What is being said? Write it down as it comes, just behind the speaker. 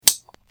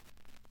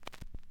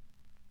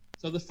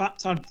So the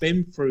fact I'd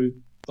been through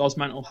those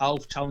mental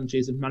health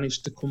challenges and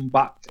managed to come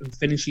back and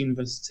finish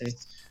university,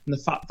 and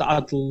the fact that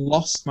I'd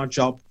lost my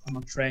job and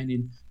my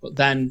training, but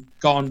then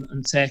gone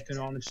and taken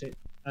ownership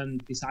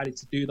and decided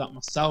to do that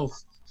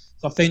myself.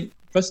 So I think,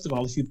 first of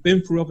all, if you've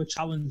been through other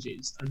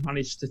challenges and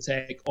managed to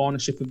take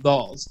ownership of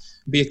those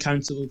and be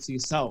accountable to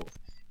yourself,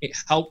 it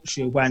helps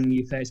you when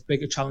you face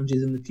bigger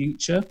challenges in the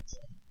future.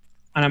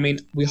 And I mean,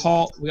 we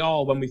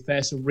all, when we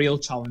face a real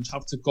challenge,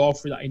 have to go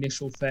through that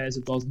initial phase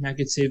of those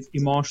negative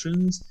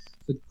emotions,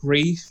 the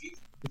grief,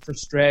 the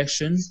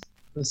frustration,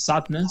 the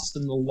sadness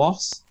and the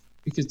loss,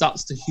 because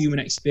that's the human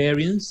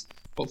experience.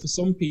 But for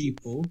some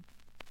people,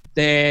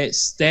 they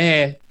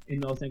stay in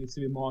those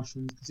negative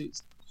emotions because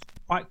it's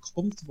quite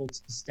comfortable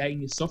to stay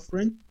in your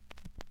suffering,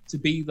 to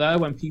be there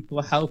when people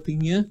are helping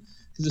you.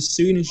 Because as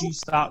soon as you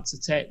start to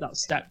take that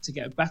step to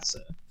get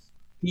better,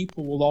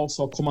 people will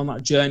also come on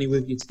that journey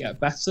with you to get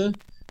better.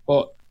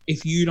 But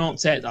if you don't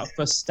take that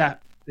first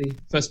step, the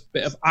first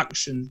bit of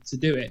action to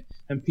do it,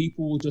 then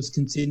people will just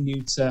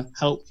continue to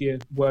help you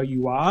where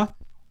you are.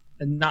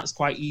 And that's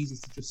quite easy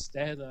to just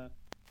stay there.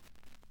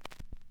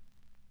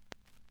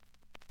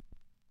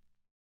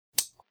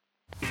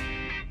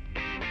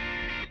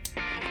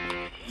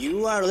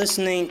 You are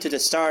listening to the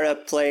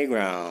Startup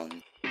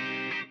Playground,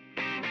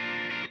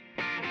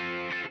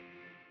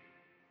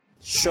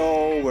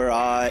 show where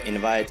I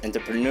invite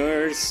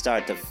entrepreneurs,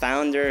 startup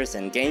founders,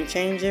 and game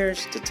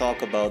changers to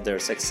talk about their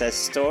success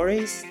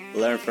stories,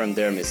 learn from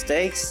their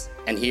mistakes,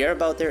 and hear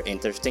about their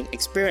interesting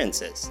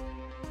experiences.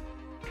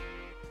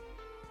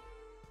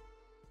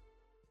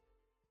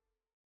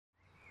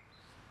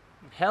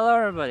 Hello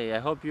everybody, I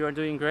hope you are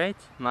doing great.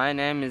 My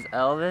name is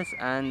Elvis,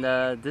 and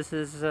this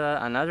is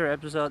another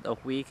episode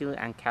of Weekly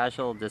and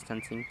Casual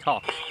Distancing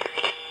Talks.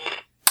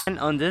 And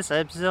on this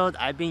episode,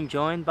 I've been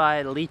joined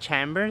by Lee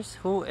Chambers,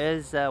 who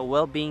is a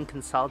well-being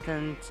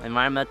consultant,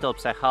 environmental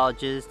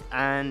psychologist,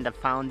 and the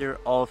founder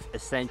of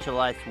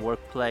Essentialized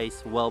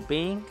Workplace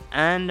Wellbeing.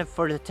 And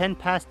for the 10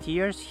 past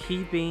years,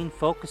 he's been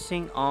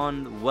focusing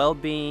on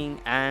well-being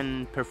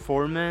and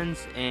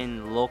performance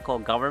in local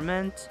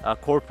government,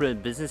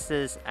 corporate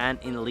businesses, and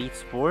in elite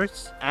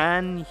sports.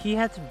 And he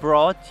has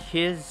brought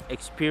his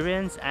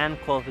experience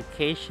and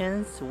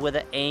qualifications with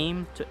the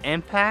aim to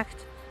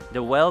impact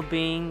the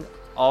well-being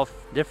of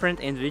different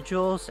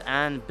individuals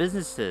and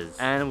businesses.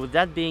 And with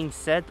that being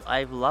said,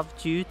 I'd love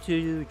you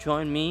to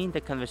join me in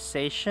the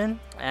conversation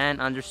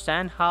and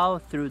understand how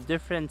through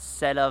different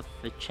set of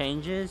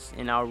changes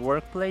in our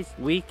workplace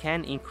we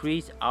can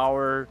increase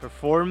our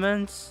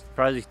performance,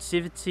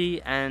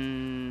 productivity,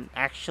 and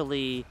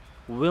actually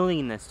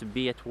willingness to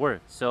be at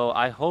work. So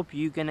I hope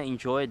you're gonna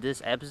enjoy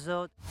this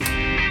episode.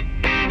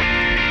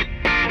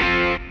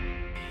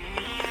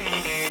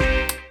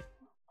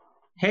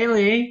 Hey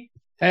Lee.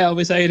 Hey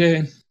Elvis, how you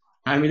doing?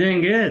 I'm doing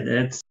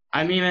good.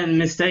 I'm even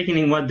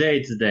mistaken what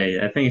day today.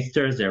 I think it's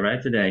Thursday, right?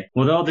 Today.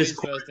 With all this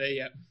Thursday,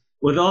 yeah.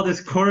 With all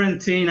this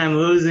quarantine, I'm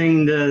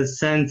losing the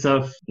sense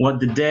of what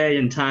the day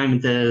and time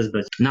it is.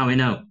 But now we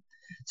know.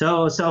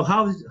 So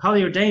how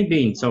your day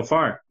been so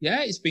far?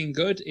 Yeah, it's been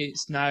good.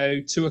 It's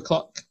now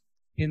 2:00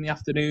 in the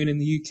afternoon in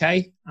the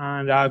UK,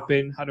 and I've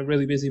had a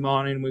really busy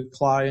morning with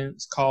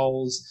clients,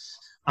 calls,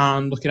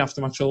 and looking after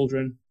my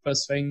children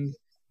first thing.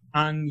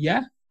 And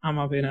yeah, I'm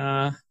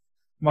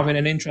having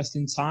an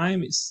interesting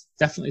time. It's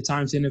definitely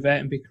time to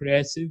innovate and be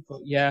creative.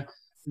 But yeah,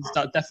 there's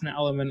that definite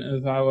element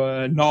of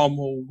our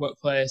normal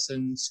workplace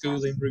and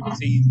schooling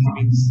routine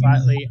being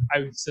slightly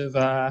out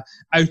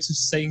of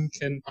sync,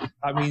 and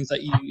that means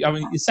that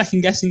you're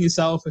second guessing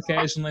yourself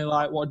occasionally,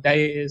 like what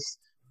day it is.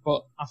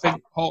 But I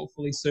think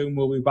hopefully soon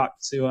we'll be back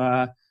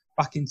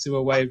into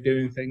a way of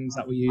doing things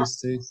that we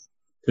used to.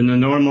 To the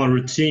normal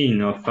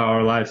routine of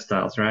our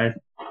lifestyles, right?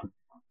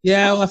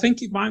 Yeah, well, I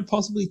think it might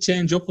possibly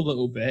change up a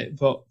little bit,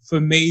 but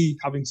for me,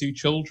 having two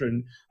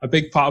children, a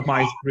big part of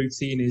my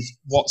routine is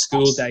what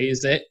school day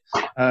is it,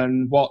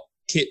 and what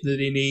kit do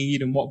they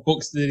need, and what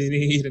books do they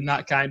need, and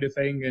that kind of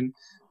thing. And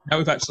now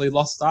we've actually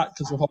lost that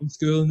because we're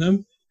homeschooling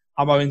them.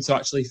 I'm having to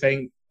actually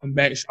think and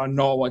make sure I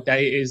know what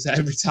day it is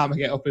every time I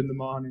get up in the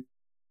morning.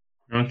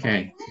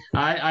 Okay.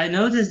 I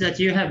noticed that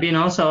you have been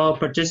also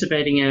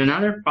participating in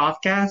another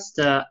podcast.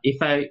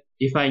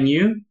 If I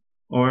knew,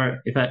 or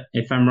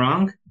if I'm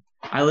wrong.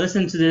 I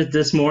listened to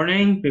this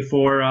morning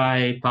before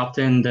I popped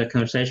in the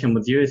conversation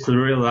with you. It's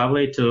really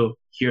lovely to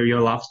hear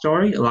your life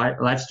story.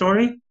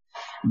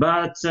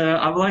 But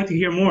I would like to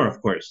hear more,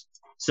 of course.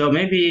 So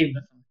maybe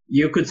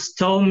you could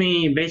tell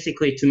me,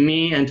 basically, to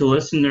me and to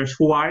listeners,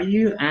 who are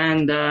you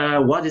and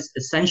what is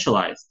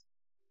Essentialized?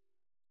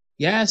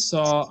 Yeah,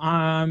 so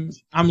I'm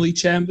Lee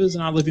Chambers,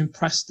 and I live in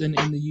Preston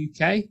in the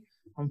UK.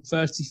 I'm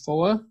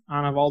 34, and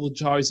I have all the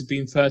joys of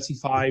being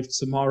 35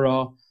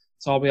 tomorrow.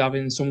 So I'll be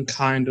having some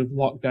kind of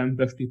lockdown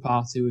birthday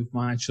party with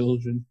my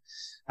children.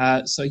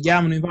 So yeah,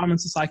 I'm an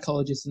environmental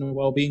psychologist and a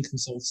wellbeing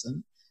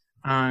consultant.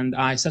 And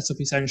I set up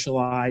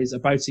Essentialize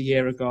about a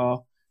year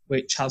ago,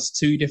 which has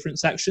two different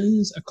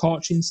sections: a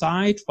coaching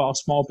side for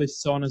small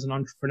business owners and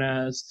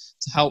entrepreneurs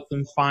to help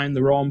them find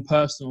their own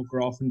personal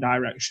growth and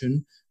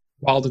direction,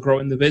 while they're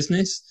growing the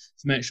business,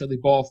 to make sure they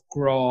both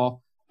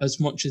grow as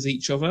much as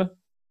each other.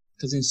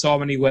 Because in so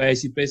many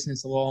ways, your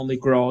business will only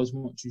grow as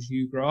much as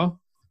you grow.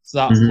 So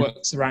that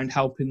works around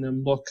helping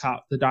them look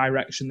at the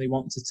direction they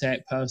want to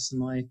take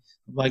personally,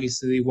 the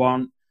legacy they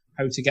want,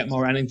 how to get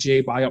more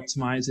energy by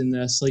optimizing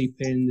their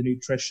sleeping, the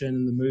nutrition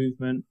and the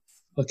movement,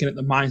 looking at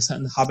the mindset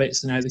and the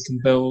habits and how they can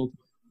build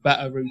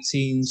better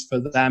routines for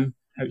them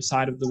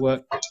outside of the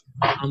work,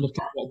 and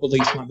looking at what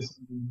beliefs might be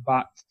holding them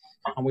back.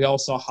 And we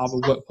also have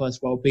a workplace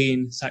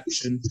wellbeing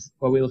section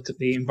where we look at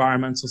the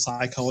environmental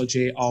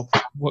psychology of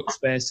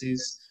workspaces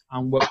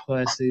and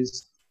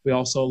workplaces. We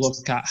also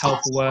look at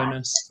health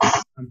awareness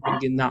and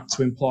bringing that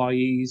to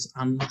employees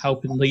and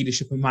helping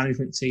leadership and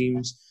management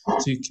teams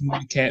to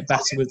communicate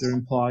better with their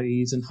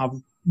employees and have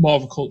more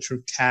of a culture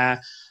of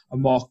care, a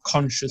more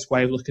conscious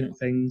way of looking at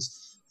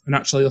things, and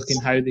actually looking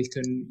how they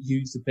can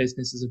use the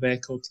business as a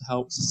vehicle to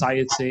help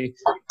society,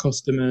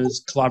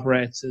 customers,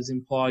 collaborators,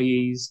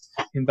 employees,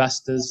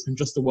 investors, and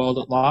just the world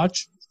at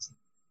large.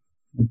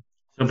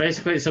 So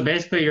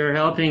basically, you're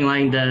helping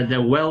like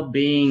the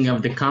well-being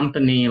of the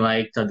company,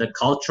 like the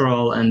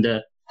cultural and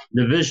the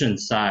vision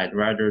side,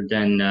 rather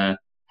than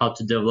how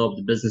to develop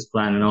the business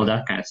plan and all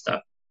that kind of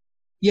stuff.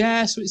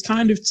 Yeah, so it's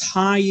kind of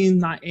tying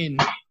that in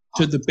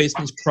to the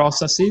business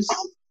processes.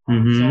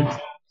 Mm-hmm. So it's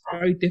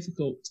very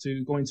difficult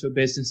to go into a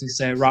business and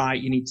say, right,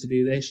 you need to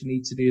do this, you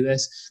need to do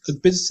this, because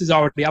businesses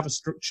already have a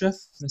structure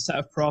and a set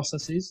of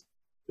processes.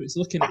 So it's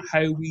looking at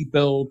how we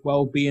build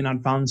well-being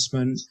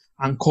advancement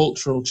and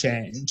cultural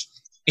change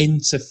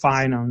into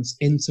finance,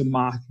 into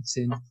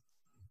marketing,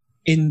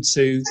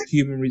 into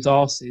human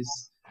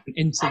resources, and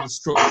into the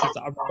structures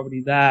that are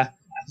already there.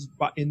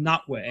 But in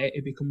that way,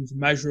 it becomes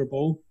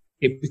measurable,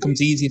 it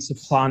becomes easier to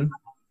plan,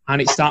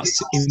 and it starts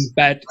to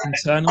embed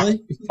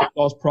internally because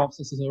those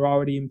processes are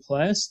already in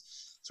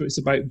place. So it's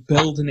about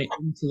building it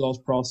into those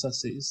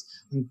processes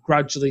and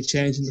gradually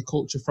changing the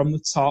culture from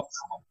the top,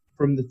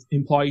 from the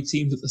employee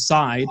teams at the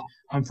side,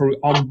 and for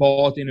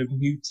onboarding of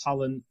new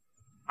talent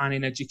and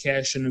in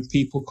education of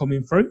people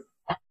coming through.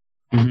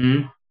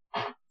 Mm-hmm.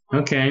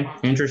 Okay,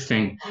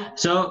 interesting.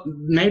 So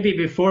maybe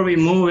before we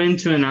move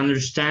into an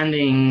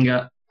understanding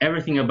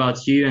everything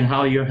about you and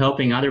how you're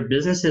helping other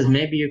businesses,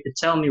 maybe you could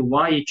tell me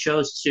why you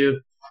chose to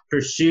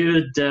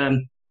pursue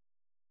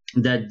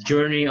the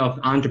journey of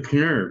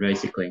entrepreneur,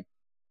 basically.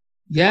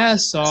 Yeah,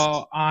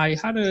 so I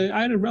had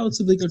a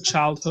relatively good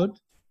childhood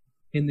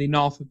in the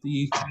north of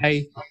the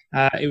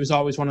UK. It was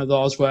always one of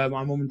those where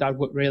my mum and dad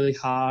worked really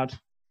hard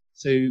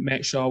to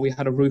make sure we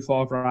had a roof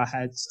over our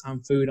heads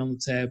and food on the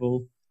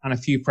table and a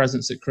few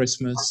presents at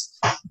Christmas.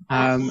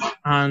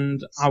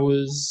 And I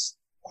was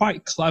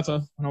quite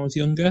clever when I was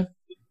younger,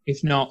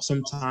 if not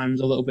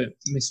sometimes a little bit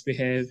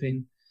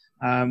misbehaving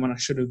when I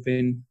should have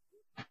been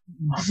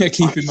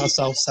keeping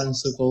myself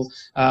sensible.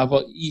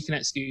 But you can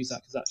excuse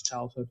that because that's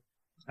childhood.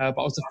 But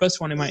I was the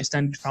first one in my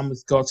extended family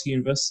to go to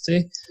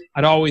university.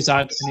 I'd always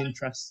had an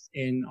interest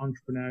in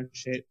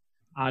entrepreneurship.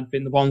 I'd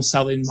been the one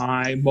selling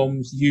my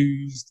mum's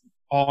used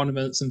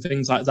ornaments and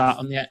things like that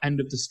on the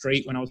end of the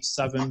street when I was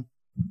 7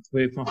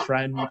 with my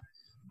friend.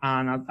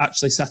 And I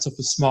actually set up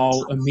a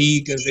small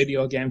Amiga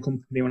video game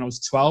company when I was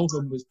 12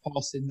 and was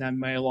posting their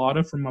mail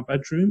order from my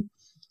bedroom.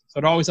 So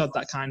I'd always had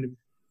that kind of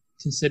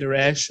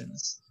consideration.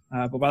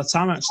 But by the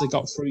time I actually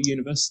got through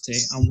university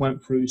and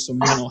went through some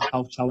mental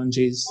health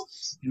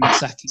challenges in my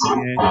second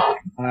year,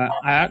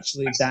 I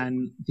actually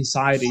then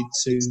decided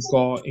to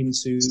go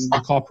into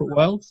the corporate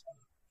world.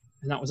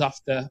 And that was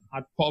after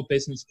I'd put a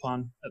business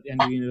plan at the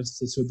end of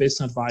university to a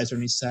business advisor,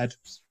 and he said,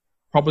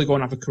 probably go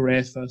and have a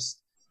career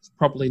first. It's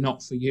probably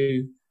not for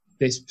you,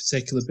 this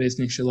particular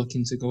business you're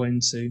looking to go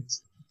into.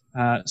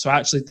 So I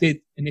actually did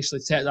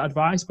initially take that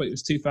advice, but it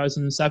was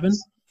 2007.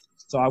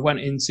 So I went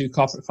into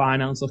corporate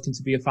finance looking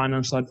to be a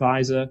financial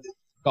advisor,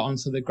 got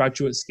onto the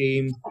graduate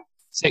scheme,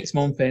 6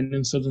 months in,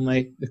 and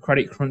suddenly the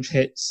credit crunch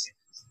hits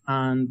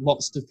and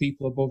lots of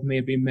people above me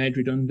have been made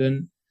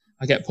redundant.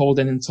 I get pulled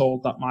in and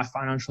told that my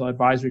financial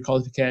advisory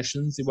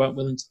qualifications, they weren't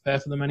willing to pay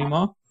for them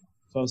anymore.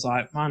 So I was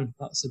like, man,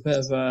 that's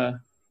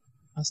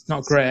that's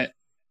not great.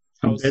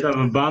 A bit of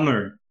a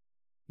bummer.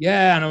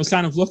 Yeah, and I was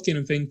kind of looking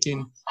and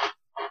thinking,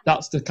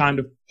 that's the kind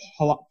of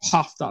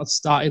path that I'd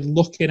started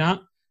looking at.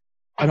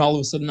 And all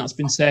of a sudden that's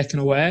been taken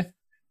away.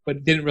 But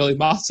it didn't really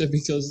matter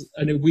because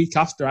in a week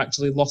after I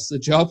actually lost the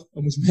job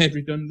and was made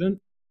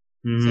redundant.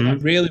 Mm-hmm. So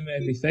that really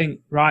made me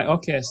think, right,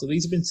 okay, so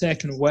these have been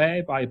taken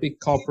away by a big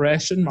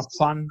corporation. My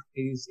plan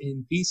is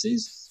in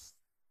pieces.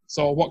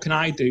 So what can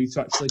I do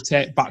to actually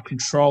take back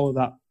control of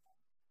that?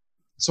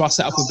 So I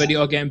set up a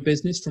video game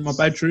business from my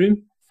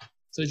bedroom.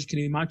 So as you can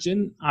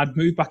imagine, I'd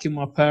moved back in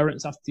with my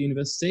parents after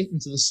university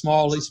into the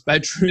smallest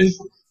bedroom.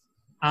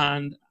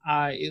 And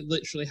it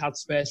literally had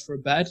space for a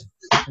bed,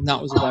 and that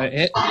was about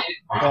it.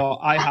 So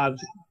I had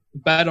a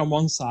bed on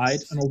one side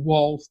and a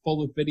wall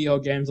full of video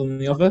games on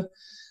the other.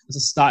 As I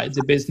started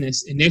the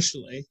business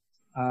initially,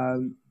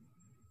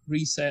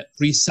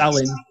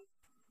 reselling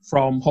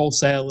from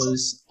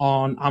wholesalers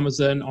on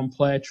Amazon, on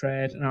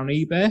PlayTrade, and on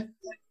eBay.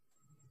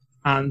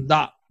 And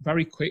that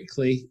very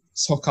quickly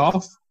took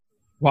off.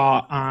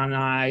 and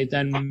I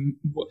then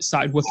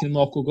started working in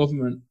local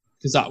government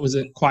because that was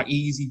a quite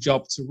easy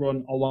job to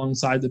run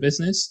alongside the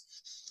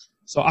business.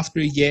 So after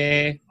a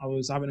year, I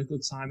was having a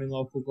good time in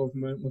local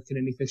government, working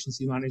in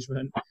efficiency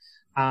management,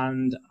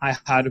 and I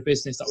had a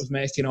business that was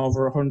making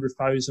over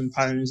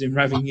 £100,000 in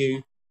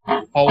revenue,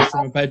 all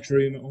from a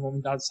bedroom at my mum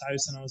and dad's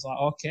house. And I was like,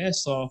 okay,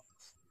 so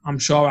I'm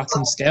sure I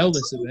can scale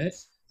this a bit.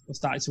 I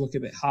started to work a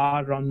bit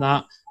harder on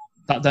that.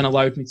 That then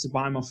allowed me to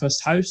buy my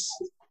first house.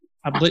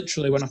 I'd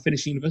literally, when I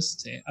finished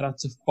university, I'd had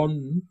to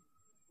fund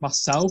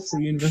myself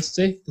through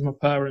university because my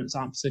parents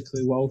aren't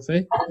particularly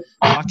wealthy.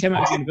 So I came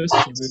out of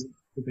university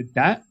with a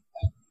debt.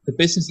 The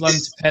business allowed me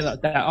to pay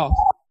that debt off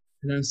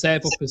and then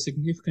save up a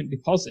significant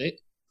deposit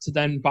to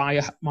then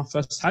buy my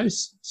first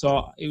house.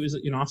 So it was,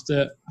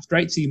 after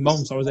 18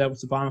 months, I was able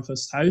to buy my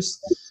first house.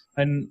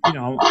 And,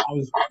 I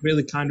was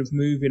really kind of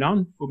moving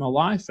on with my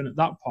life. And at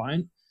that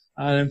point,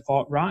 I then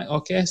thought, right,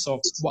 okay,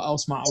 so what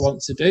else might I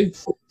want to do?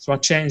 So I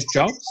changed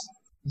jobs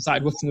and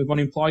started working with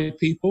unemployed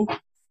people,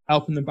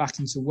 helping them back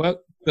into work,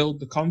 build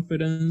the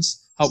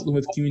confidence, help them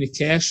with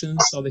communication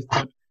so they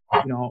could,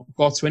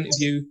 go to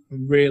interview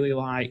and really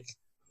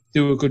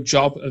do a good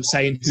job of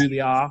saying who they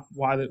are,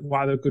 why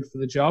they're good for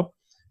the job,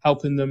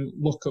 helping them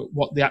look at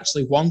what they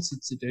actually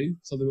wanted to do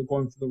so they were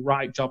going for the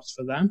right jobs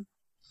for them.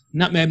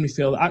 And that made me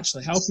feel that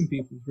actually helping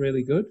people is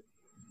really good.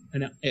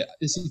 And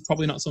this is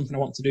probably not something I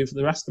want to do for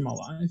the rest of my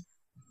life,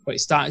 but it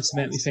started to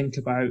make me think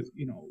about,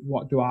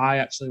 what do I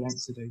actually want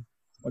to do?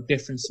 What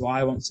difference do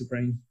I want to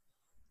bring?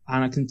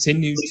 And I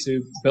continued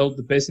to build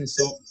the business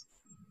up,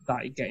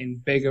 started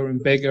getting bigger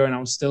and bigger, and I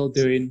was still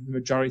doing the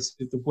majority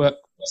of the work,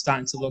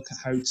 starting to look at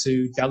how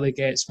to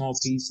delegate small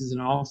pieces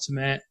and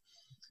automate.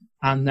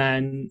 And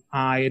then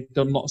I had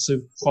done lots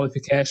of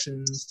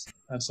qualifications.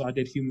 So I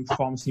did human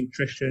performance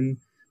nutrition,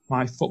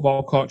 my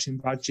football coaching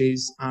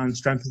badges, and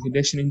strength and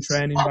conditioning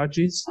training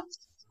badges.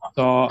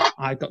 So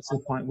I got to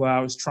the point where I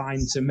was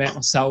trying to make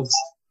myself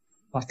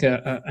like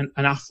an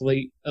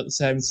athlete at the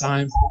same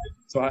time.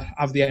 So I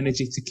have the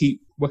energy to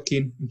keep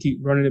working and keep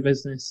running a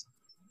business.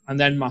 And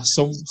then my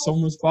son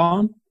was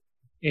born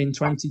in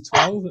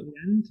 2012 at the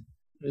end.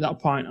 At that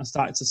point, I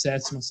started to say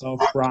to myself,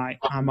 right,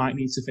 I might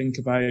need to think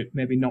about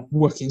maybe not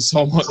working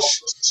so much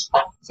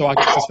so I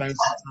get to spend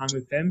some time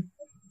with him.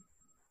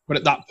 But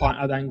at that point,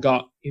 I then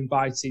got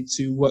invited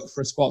to work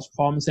for a sports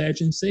performance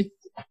agency,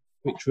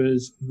 which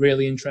was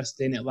really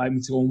interesting. It allowed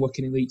me to go and work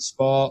in elite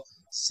sport,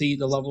 see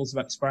the levels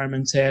of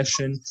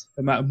experimentation,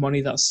 the amount of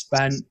money that's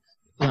spent,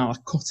 a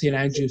cutting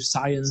edge of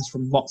science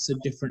from lots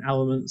of different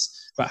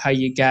elements about how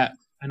you get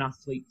an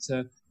athlete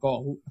to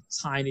go a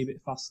tiny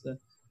bit faster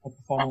or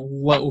perform a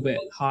little bit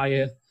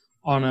higher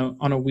on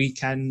a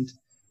weekend.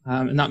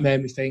 And that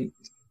made me think,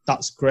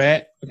 that's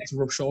great. I get to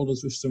rub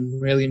shoulders with some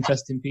really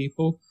interesting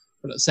people.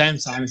 But at the same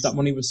time, if that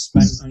money was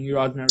spent on your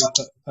ordinary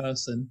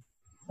person,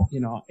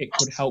 it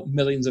could help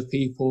millions of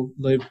people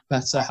live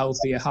better,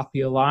 healthier,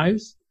 happier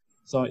lives.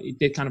 So it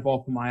did kind of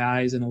open my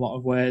eyes in a lot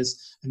of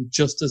ways. And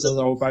just as I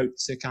was about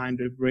to kind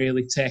of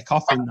really take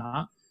off in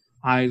that,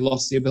 I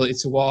lost the ability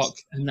to walk,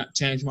 and that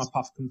changed my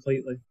path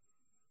completely.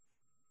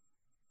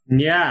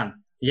 Yeah.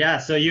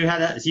 So you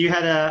had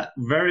a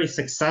very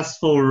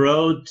successful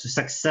road to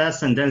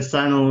success, and then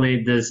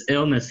suddenly this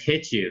illness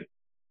hit you,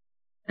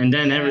 and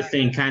then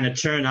everything kind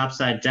of turned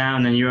upside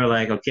down, and you were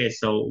like, okay,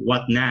 so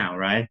what now,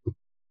 right?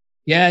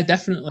 Yeah,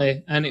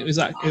 definitely. And it was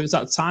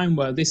that time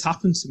where this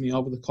happened to me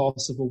over the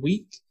course of a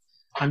week,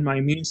 and my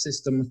immune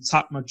system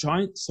attacked my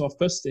joint. So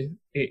first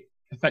it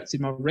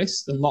affected my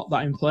wrist and locked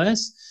that in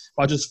place.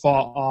 But I just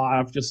thought,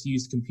 I've just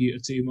used the computer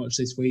too much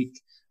this week.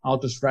 I'll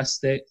just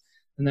rest it.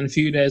 And then a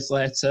few days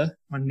later,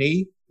 my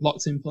knee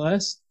locked in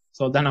place.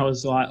 So then I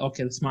was like,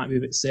 okay, this might be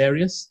a bit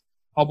serious.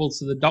 Hobbled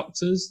to the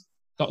doctors,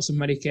 got some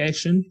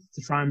medication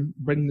to try and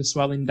bring the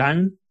swelling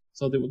down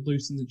so they would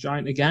loosen the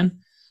joint again.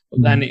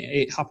 But then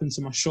it happened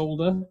to my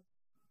shoulder,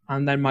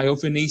 and then my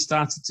other knee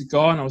started to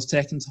go, and I was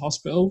taken to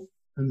hospital.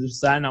 And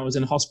just then I was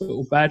in a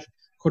hospital bed,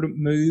 couldn't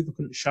move, I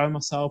couldn't show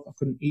myself, I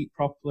couldn't eat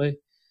properly.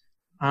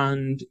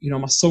 And,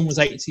 my son was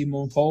 18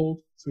 months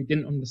old, so he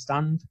didn't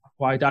understand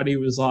why daddy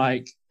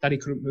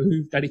couldn't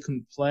move, daddy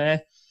couldn't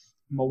play.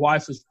 My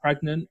wife was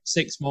pregnant,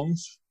 6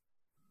 months,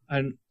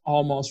 and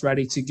almost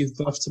ready to give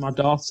birth to my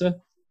daughter.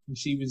 And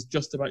she was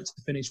just about to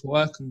finish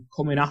work and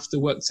coming after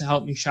work to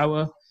help me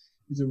shower.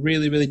 It was a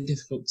really, really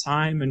difficult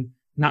time. And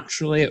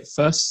naturally, at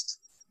first,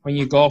 when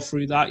you go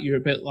through that, you're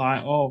a bit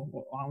like,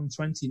 oh, I'm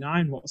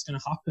 29, what's going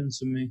to happen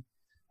to me?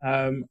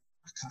 I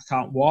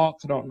can't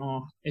walk. I don't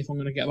know if I'm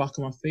going to get back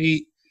on my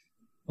feet.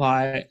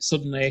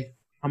 Suddenly,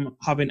 I'm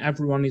having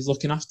everyone who's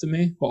looking after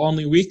me. But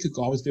only a week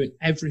ago, I was doing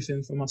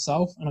everything for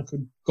myself, and I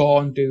could go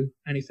and do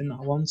anything that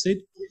I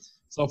wanted.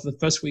 So for the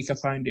first week, I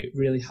found it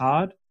really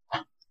hard.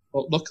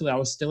 But luckily, I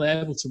was still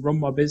able to run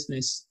my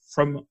business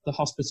from the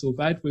hospital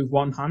bed with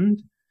one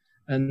hand.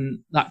 And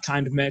that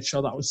kind of made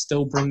sure that I was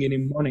still bringing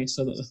in money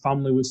so that the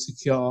family was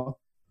secure.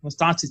 I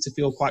started to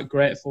feel quite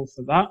grateful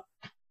for that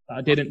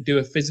I didn't do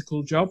a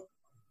physical job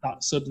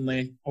that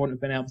suddenly I wouldn't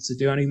have been able to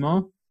do anymore.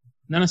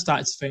 And then I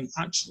started to think,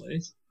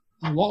 actually,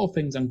 a lot of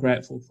things I'm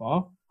grateful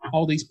for.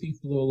 All these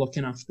people who are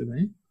looking after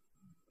me.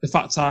 The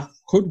fact I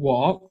could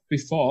walk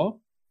before,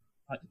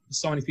 like there's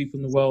so many people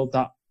in the world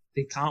that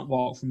they can't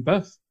walk from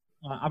birth.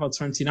 I've had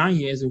 29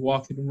 years of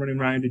walking and running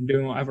around and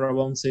doing whatever I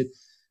wanted.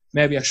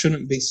 Maybe I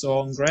shouldn't be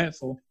so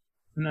ungrateful.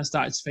 And I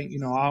started to think,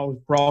 I was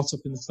brought up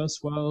in the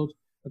first world.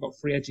 I got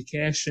free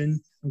education.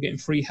 I'm getting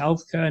free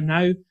healthcare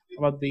now.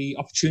 I've had the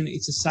opportunity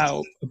to set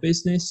up a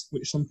business,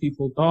 which some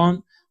people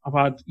don't. I've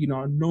had,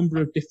 a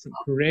number of different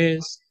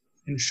careers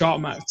in a short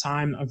amount of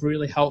time that have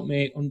really helped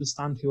me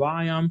understand who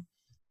I am.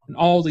 And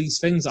all these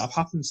things that have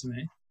happened to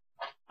me,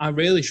 I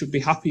really should be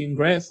happy and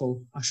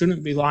grateful. I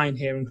shouldn't be lying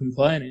here and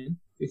complaining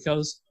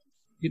because,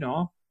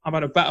 I've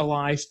had a better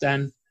life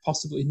than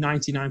possibly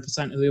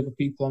 99% of the other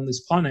people on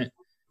this planet.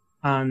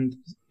 And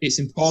it's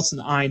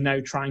important that I now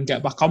try and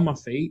get back on my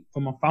feet for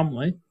my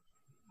family.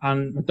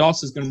 And my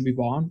daughter's going to be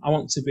born. I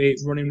want to be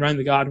running around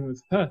the garden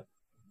with her.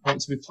 I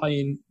want to be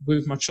playing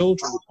with my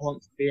children. I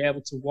want to be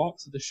able to walk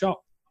to the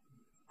shop.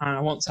 And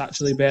I want to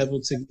actually be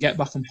able to get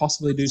back and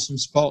possibly do some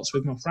sports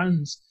with my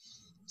friends.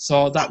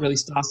 So that really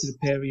started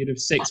a period of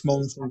 6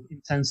 months of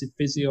intensive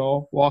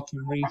physio, walking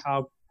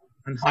rehab,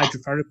 and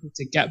hydrotherapy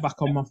to get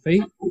back on my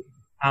feet.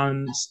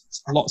 And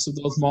lots of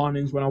those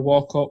mornings when I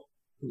woke up,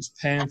 it was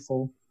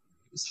painful,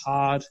 it was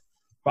hard.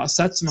 But I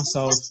said to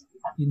myself,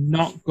 you're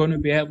not going to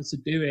be able to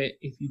do it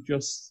if you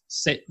just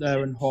sit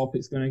there and hope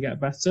it's going to get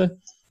better.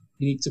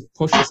 You need to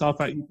push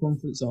yourself out of your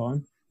comfort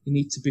zone. You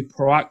need to be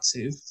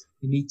proactive.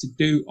 You need to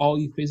do all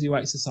your physio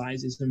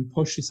exercises and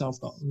push yourself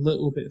that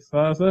little bit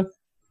further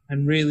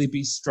and really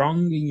be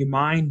strong in your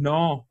mind.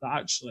 Know that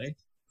actually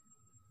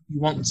you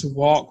want to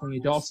walk when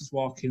your daughter's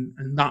walking,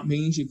 and that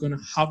means you're going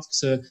to have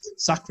to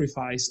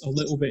sacrifice a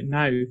little bit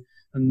now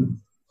and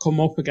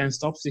come up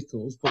against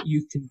obstacles, but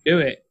you can do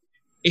it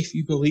if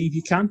you believe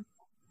you can.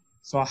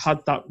 So I had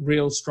that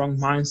real strong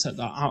mindset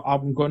that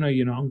I'm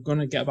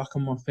gonna get back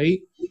on my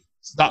feet.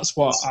 So that's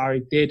what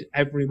I did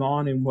every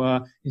morning,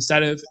 where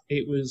instead of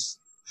it was,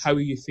 how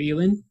are you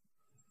feeling?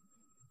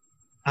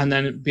 And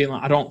then being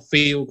like, I don't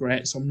feel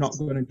great, so I'm not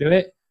going to do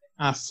it.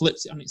 I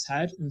flipped it on its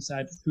head and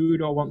said, who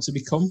do I want to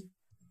become?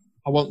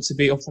 I want to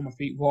be up on my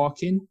feet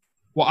walking.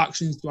 What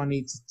actions do I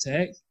need to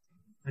take?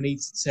 I need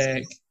to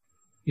take,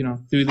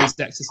 do these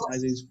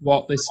exercises,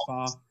 walk this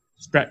far,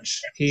 stretch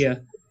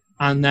here.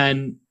 And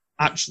then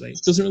actually,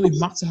 it doesn't really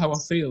matter how I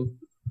feel,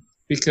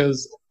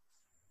 because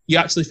you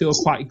actually feel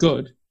quite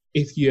good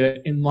if you're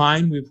in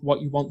line with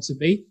what you want to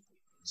be.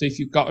 So if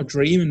you've got a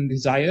dream and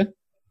desire,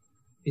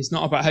 it's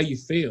not about how you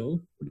feel,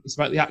 but it's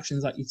about the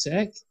actions that you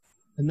take.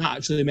 And that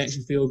actually makes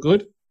you feel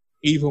good,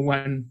 even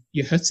when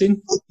you're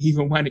hurting,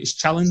 even when it's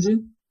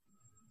challenging.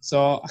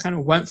 So I kind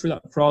of went through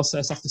that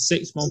process. After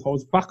 6 months, I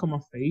was back on my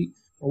feet.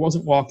 I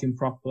wasn't walking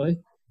properly.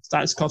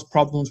 Started to cause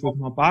problems with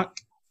my back.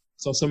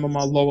 So some of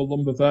my lower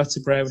lumbar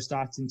vertebrae were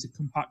starting to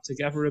compact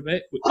together a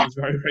bit, which was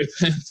very, very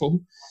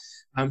painful.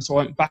 So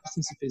I went back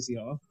into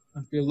physio.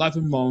 After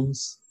 11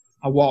 months,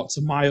 I walked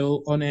a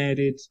mile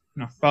unaided,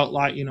 and I felt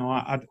like,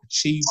 I'd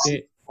achieved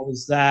it. I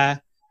was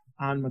there.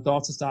 And my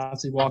daughter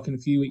started walking a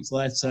few weeks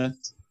later,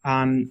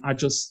 and I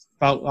just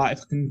felt like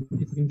if I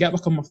can get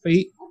back on my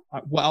feet,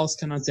 like what else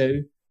can I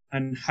do,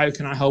 and how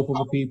can I help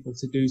other people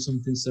to do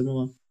something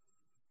similar?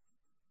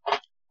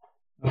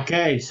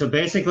 Okay, so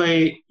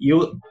basically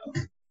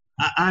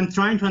I'm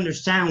trying to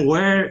understand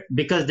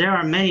because there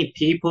are many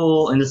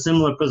people in the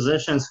similar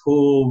positions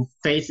who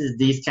faces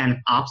these kind of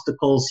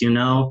obstacles,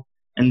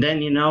 and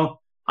then,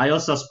 I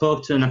also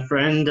spoke to a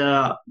friend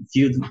a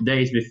few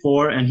days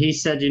before, and he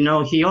said,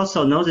 he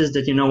also noticed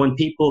that, when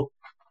people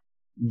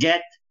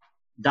get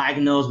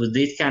diagnosed with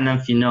these kind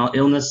of,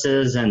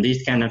 illnesses and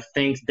these kind of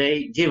things,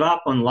 they give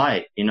up on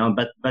life,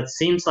 but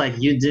seems like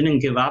you didn't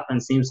give up,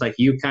 and seems like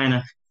you kind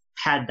of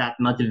had that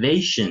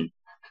motivation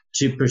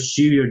to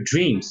pursue your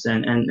dreams.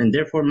 And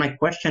therefore my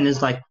question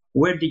is like,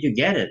 where did you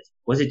get it?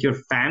 Was it your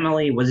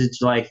family? Was it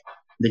like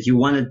that you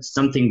wanted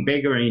something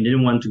bigger and you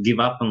didn't want to give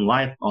up on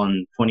life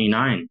on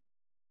 29?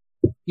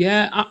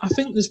 Yeah, I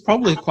think there's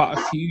probably quite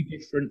a few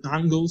different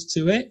angles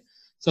to it.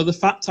 So the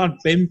fact I'd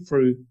been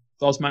through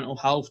those mental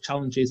health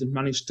challenges and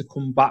managed to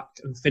come back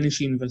and finish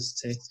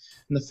university,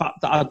 and the fact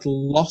that I'd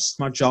lost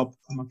my job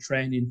and my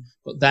training,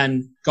 but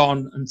then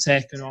gone and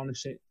taken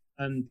ownership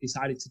and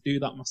decided to do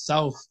that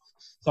myself.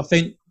 So I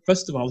think,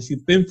 first of all, if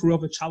you've been through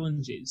other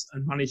challenges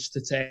and managed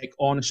to take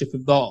ownership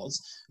of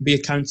those and be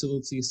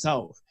accountable to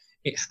yourself,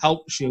 it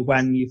helps you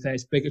when you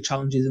face bigger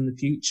challenges in the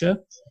future.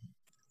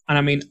 And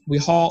I mean, we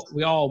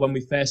all, when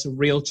we face a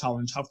real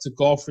challenge, have to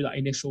go through that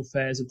initial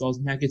phase of those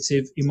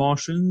negative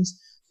emotions,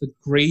 the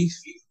grief,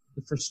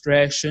 the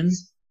frustration,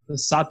 the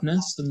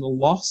sadness and the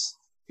loss,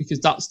 because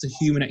that's the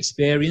human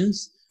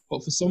experience.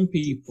 But for some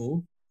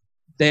people,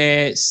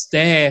 they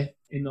stay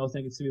in those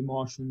negative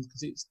emotions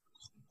because it's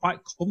quite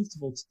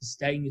comfortable to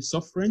stay in your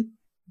suffering,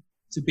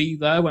 to be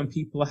there when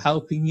people are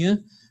helping you.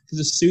 Because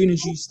as soon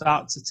as you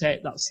start to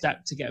take that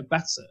step to get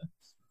better,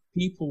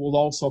 people will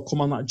also come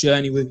on that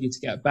journey with you to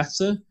get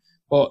better.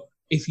 But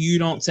if you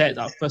don't take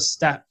that first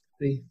step,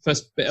 the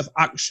first bit of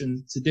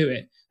action to do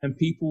it, and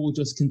people will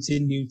just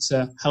continue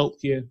to help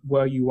you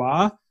where you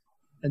are.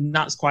 And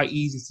that's quite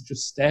easy to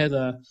just stay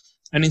there.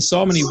 And in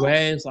so many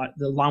ways, like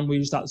the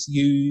language that's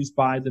used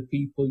by the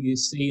people you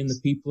see and the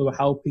people who are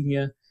helping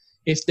you,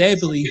 if they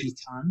believe you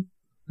can,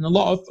 and a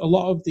lot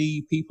of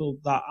the people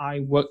that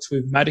I worked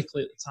with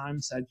medically at the time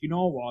said, you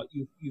know what,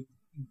 you've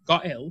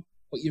got ill,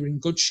 but you're in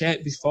good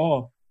shape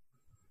before.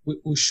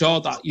 We're sure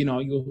that, you know,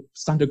 you'll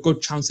stand a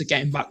good chance of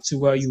getting back to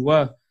where you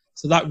were.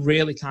 So that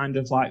really kind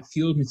of like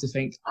fueled me to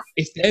think,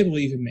 if they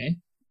believe in me,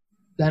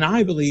 then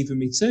I believe in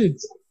me too.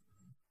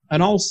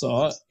 And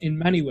also, in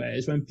many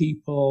ways, when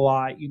people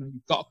are like, you know,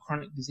 you've got a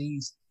chronic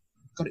disease,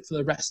 you've got it for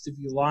the rest of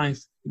your life,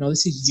 you know,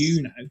 this is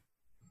you now.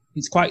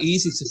 It's quite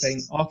easy to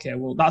think, okay,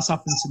 well, that's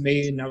happened to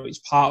me, and now it's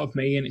part of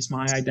me, and it's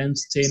my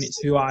identity, and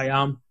it's who I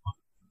am.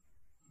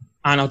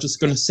 And I'm just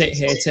going to sit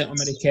here, take my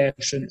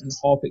medication, and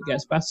hope it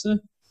gets better.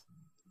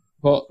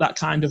 But that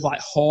kind of like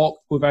hope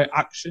without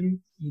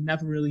action, you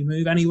never really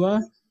move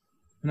anywhere.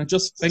 And I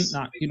just think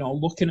that, you know,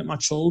 looking at my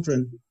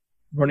children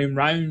running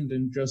around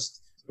and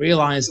just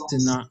realizing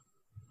that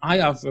I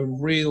have a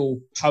real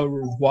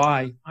power of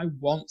why. I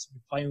want to be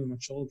playing with my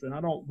children.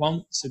 I don't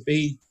want to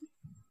be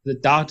the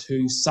dad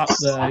who sat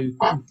there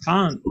who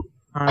can't.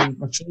 And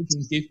my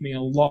children give me a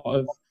lot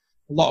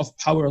of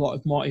power, a lot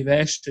of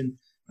motivation.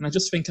 And I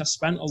just think I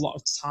spent a lot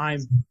of time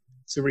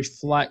to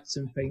reflect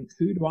and think,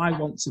 who do I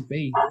want to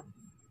be?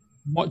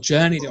 What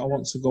journey do I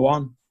want to go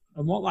on?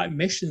 And what like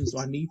missions do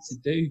I need to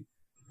do?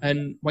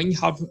 And when you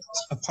have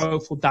a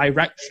powerful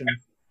direction,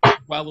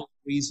 well,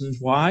 reasons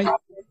why,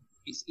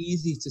 it's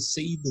easy to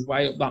see the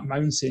way up that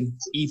mountain,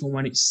 even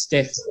when it's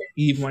stiff,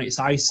 even when it's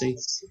icy,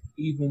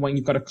 even when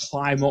you've got to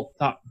climb up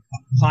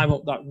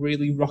that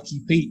really rocky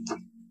peak.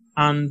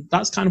 And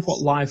that's kind of what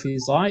life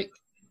is like.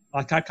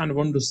 Like I kind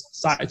of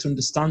started to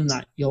understand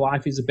that your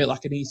life is a bit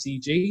like an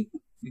ECG.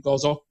 It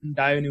goes up and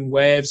down in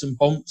waves and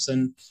bumps,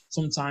 and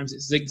sometimes it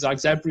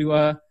zigzags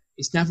everywhere.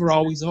 It's never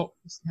always up.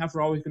 It's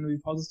never always going to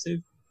be positive.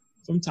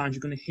 Sometimes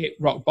you're going to hit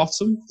rock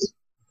bottom,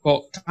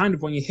 but kind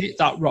of when you hit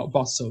that rock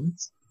bottom,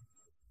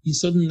 you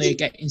suddenly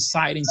get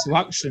incited into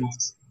action.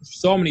 For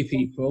so many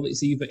people,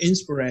 it's either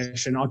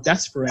inspiration or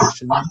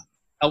desperation that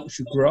helps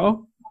you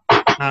grow.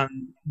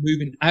 And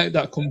moving out of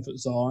that comfort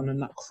zone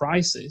and that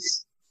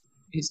crisis,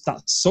 it's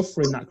that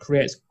suffering that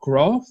creates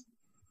growth.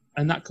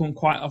 And that can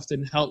quite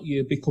often help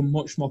you become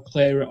much more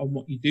clearer on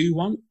what you do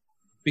want,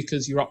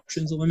 because your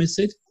options are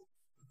limited.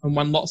 And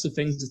when lots of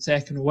things are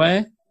taken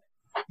away,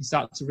 you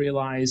start to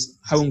realize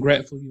how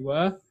ungrateful you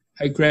were,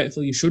 how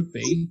grateful you should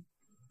be.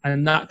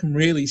 And that can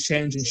really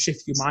change and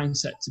shift your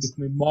mindset to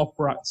becoming more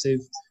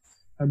proactive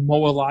and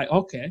more like,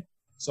 okay,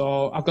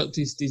 so I've got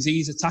this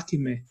disease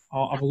attacking me,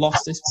 or I've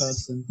lost this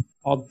person,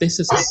 or this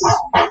has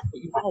happened.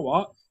 But you know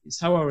what? It's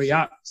how I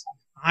react.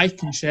 I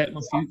can shape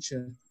my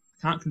future.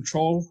 I can't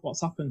control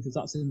what's happened because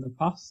that's in the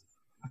past.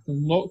 I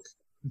can look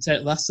and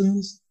take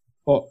lessons,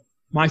 but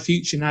my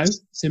future now,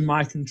 it's in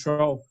my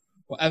control.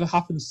 Whatever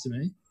happens to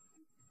me,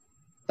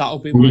 that'll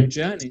be my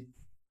journey.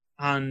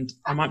 And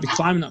I might be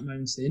climbing that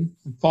mountain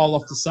and fall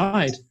off the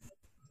side,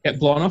 get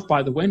blown off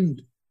by the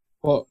wind.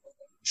 But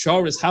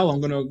sure as hell,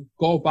 I'm going to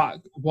go back,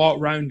 walk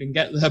around and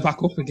get there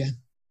back up again.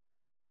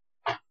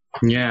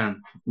 Yeah,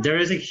 there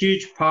is a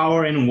huge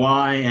power in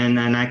why, and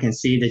I can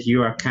see that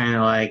you are kind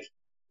of like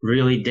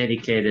really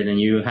dedicated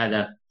and you had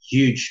a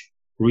huge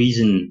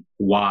reason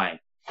why,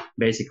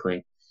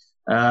 basically.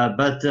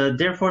 But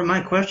therefore,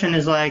 my question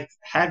is like,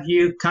 have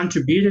you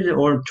contributed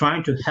or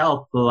trying to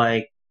help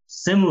like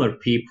similar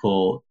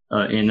people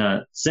in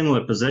a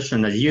similar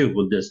position as you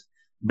with this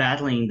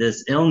battling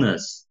this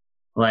illness?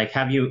 Like,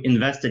 have you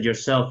invested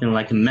yourself in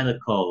like a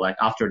medical, like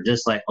after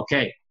this, like,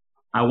 okay,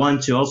 I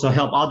want to also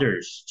help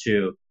others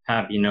to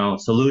have, you know,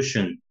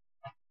 solution?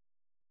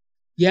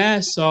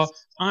 Yeah, so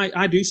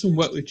I do some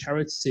work with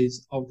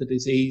charities of the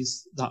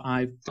disease that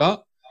I've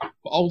got,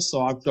 but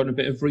also I've done a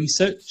bit of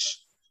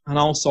research and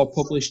also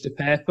published a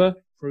paper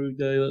through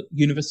the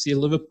University of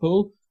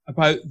Liverpool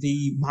about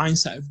the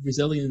mindset of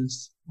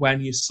resilience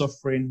when you're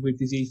suffering with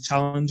disease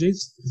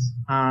challenges.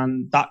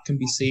 And that can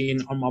be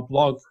seen on my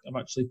blog. I've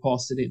actually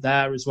posted it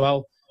there as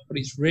well. But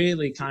it's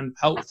really kind of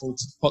helpful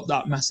to put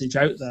that message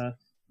out there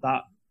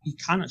that you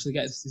can actually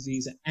get this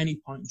disease at any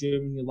point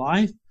during your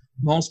life.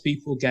 Most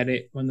people get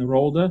it when they're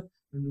older,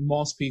 and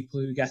most people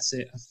who get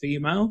it are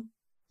female.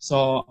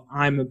 So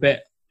I'm a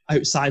bit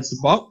outside the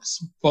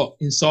box, but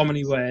in so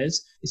many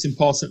ways, it's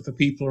important for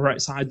people who are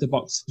outside the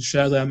box to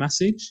share their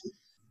message.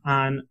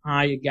 And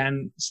I,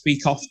 again,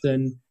 speak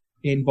often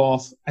in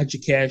both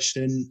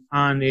education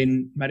and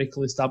in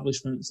medical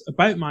establishments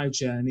about my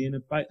journey and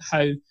about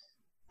how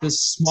there's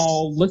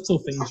small little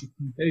things you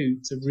can do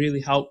to really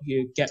help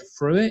you get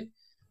through it.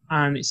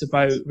 And it's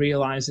about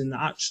realizing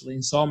that actually,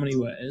 in so many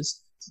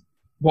ways,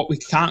 what we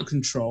can't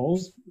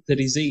control, the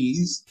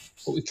disease,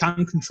 but we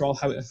can control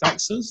how it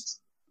affects us.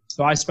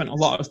 So I spent a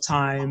lot of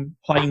time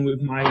playing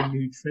with my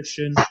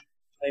nutrition,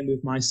 playing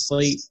with my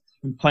sleep,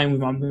 and playing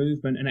with my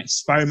movement and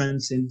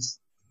experimenting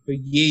for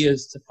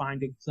years to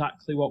find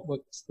exactly what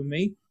works for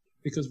me,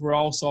 because we're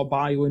all so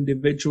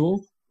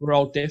bio-individual. we're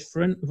all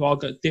different. We've all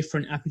got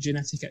different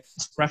epigenetic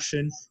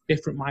expression,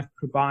 different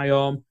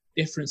microbiome,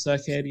 different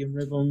circadian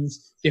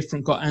rhythms,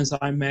 different gut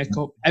enzyme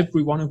makeup.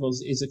 Every one of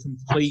us is a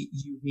complete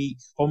unique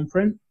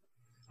thumbprint.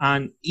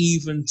 And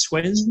even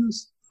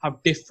twins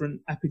have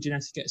different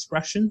epigenetic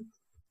expression.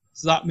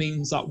 So that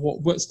means that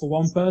what works for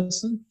one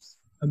person,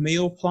 a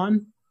meal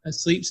plan, a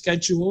sleep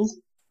schedule,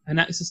 an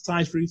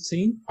exercise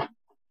routine,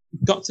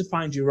 you've got to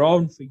find your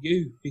own for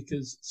you,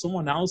 because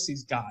someone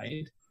else's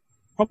guide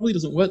probably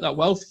doesn't work that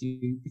well for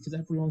you because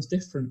everyone's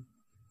different.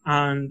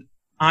 And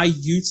I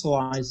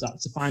utilize that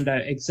to find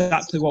out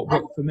exactly what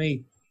worked for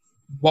me,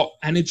 what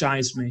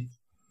energized me,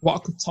 what I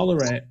could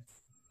tolerate,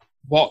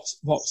 what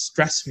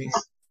stressed me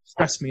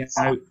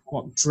out,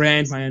 what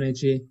drained my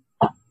energy,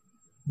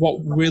 what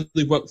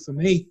really worked for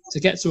me, to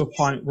get to a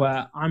point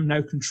where I'm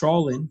now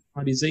controlling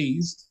my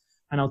disease,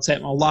 and I'll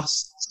take my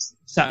last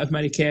set of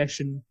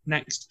medication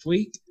next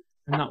week,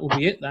 and that will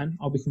be it then.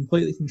 I'll be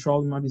completely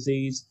controlling my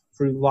disease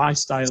through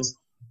lifestyle.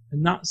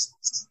 And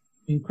that's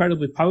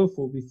incredibly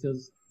powerful,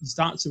 because you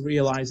start to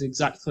realize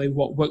exactly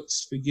what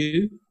works for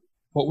you,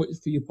 what works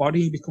for your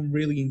body. You become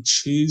really in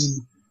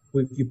tune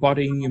with your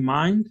body and your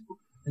mind.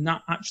 And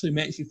that actually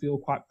makes you feel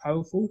quite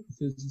powerful,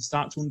 because you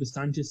start to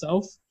understand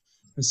yourself.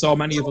 And so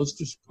many of us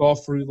just go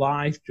through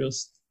life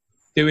just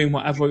doing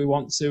whatever we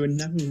want to, and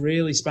never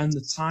really spend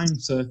the time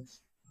to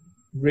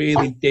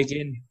really dig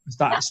in and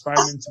start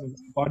experimenting with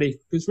our body.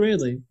 Because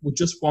really, we're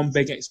just one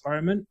big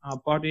experiment. Our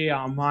body,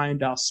 our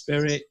mind, our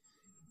spirit,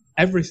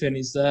 everything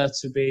is there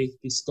to be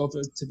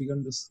discovered, to be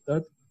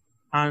understood.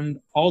 And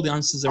all the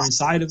answers are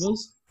inside of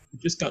us.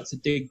 We've just got to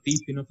dig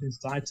deep enough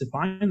inside to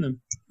find them.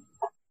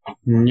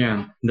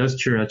 Yeah, that's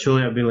true.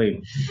 Actually, I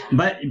believe.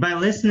 But by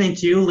listening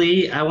to you,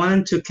 Lee, I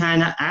wanted to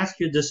kind of ask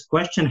you this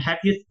question. Have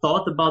you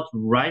thought about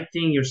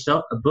writing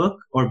yourself a book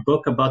or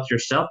book about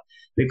yourself?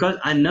 Because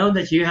I know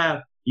that you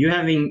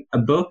having a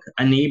book,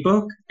 an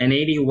ebook, and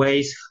 80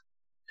 ways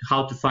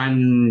how to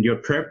find your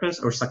purpose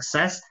or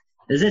success.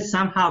 Is it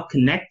somehow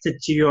connected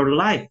to your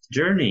life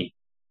journey?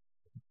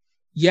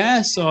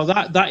 Yeah, so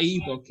that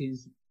ebook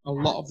is a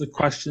lot of the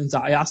questions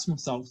that I asked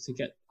myself to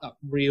get that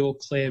real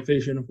clear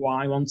vision of what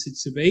I wanted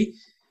to be.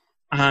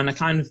 And I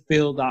kind of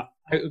feel that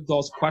out of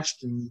those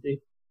questions, if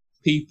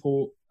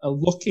people are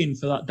looking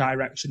for that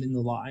direction in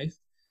their life,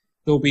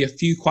 there'll be a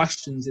few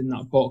questions in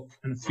that book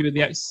and a few of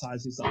the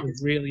exercises that we're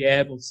really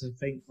able to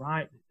think,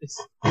 right, this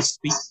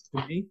speaks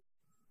to me.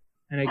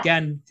 And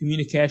again,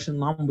 communication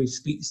language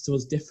speaks to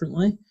us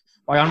differently.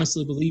 But I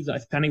honestly believe that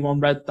if anyone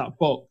read that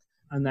book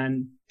and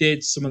then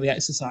did some of the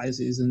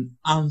exercises and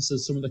answered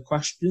some of the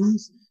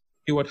questions,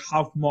 you would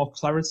have more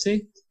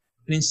clarity.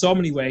 And in so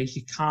many ways,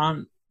 you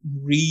can't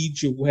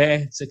read your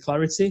way to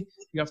clarity.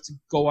 You have to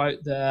go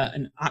out there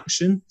and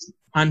action.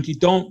 And you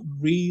don't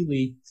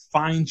really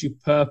find your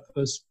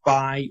purpose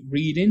by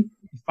reading.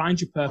 You find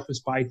your purpose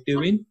by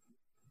doing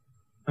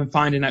and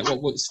finding out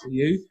what works for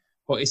you.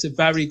 But it's a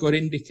very good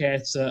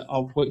indicator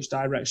of which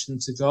direction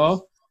to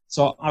go.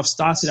 So I've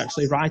started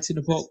actually writing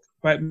a book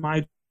about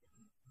my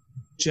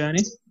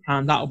journey,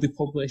 and that'll be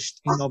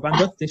published in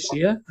November this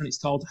year, and it's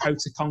called How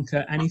to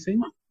Conquer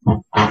Anything,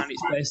 and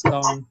it's based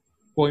on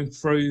going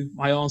through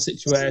my own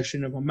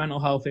situation of my mental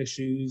health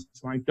issues,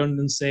 my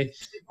redundancy,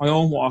 my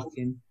own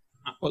walking,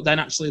 but then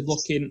actually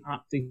looking at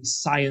the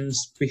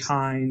science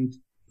behind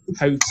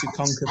how to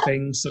conquer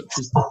things such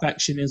as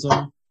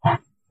perfectionism,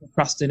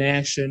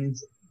 procrastination,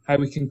 how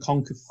we can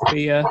conquer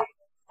fear,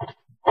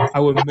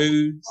 our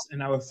moods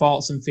and our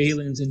thoughts and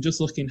feelings, and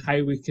just looking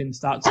how we can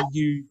start to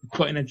use the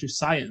cutting edge of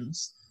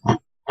science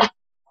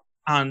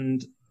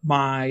and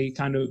my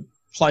kind of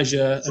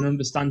pleasure and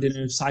understanding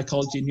of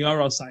psychology and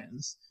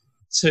neuroscience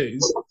to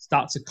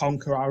start to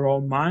conquer our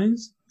own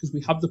minds, because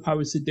we have the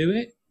power to do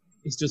it.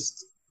 It's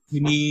just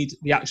we need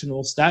the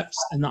actionable steps,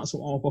 and that's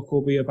what our book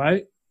will be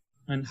about,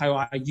 and how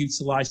I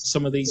utilize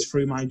some of these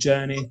through my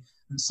journey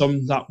and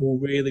some that will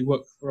really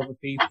work for other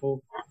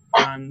people.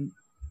 And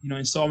you know,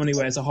 in so many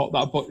ways, I hope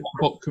that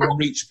book can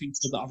reach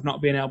people that I've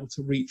not been able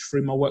to reach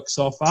through my work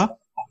so far.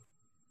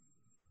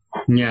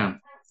 Yeah,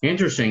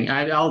 interesting.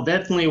 I'll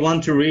definitely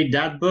want to read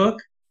that book,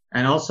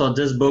 and also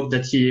this book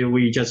that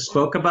we just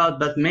spoke about.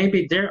 But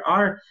maybe there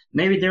are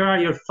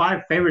your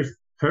 5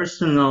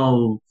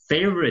 personal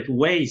favorite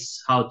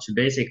ways how to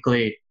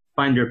basically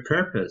find your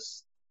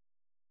purpose.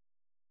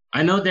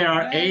 I know there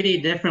are 80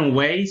 different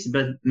ways,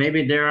 but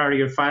maybe there are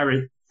your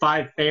 5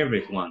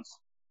 favorite ones.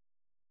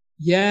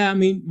 Yeah, I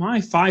mean, my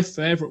 5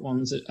 favorite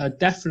ones are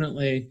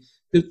definitely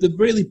the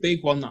really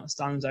big one that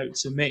stands out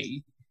to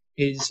me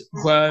is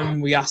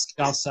when we ask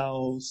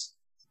ourselves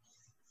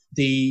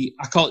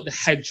I call it the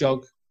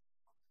hedgehog.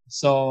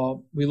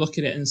 So we look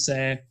at it and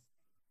say,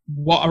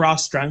 what are our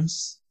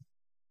strengths?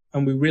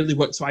 And we really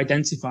work to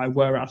identify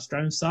where our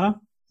strengths are.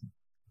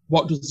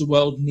 What does the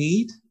world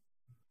need?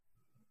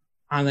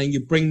 And then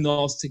you bring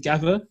those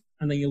together,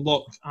 and then you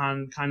look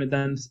and kind of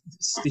then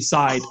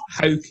decide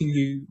how can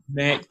you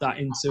make that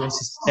into a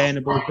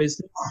sustainable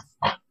business.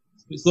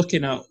 So it's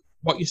looking at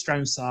what your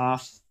strengths are,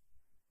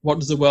 what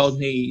does the world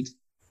need,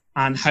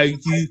 and how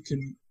you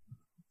can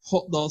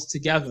put those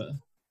together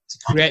to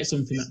create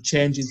something that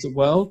changes the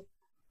world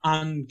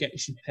and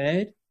gets you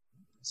paid.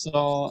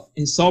 So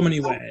in so many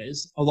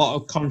ways, a lot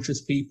of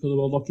conscious people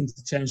who are looking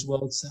to change the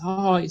world say,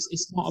 oh,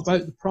 it's not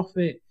about the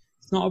profit.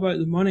 It's not about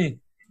the money.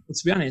 But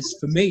to be honest,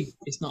 for me,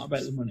 it's not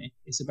about the money.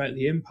 It's about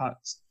the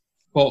impact.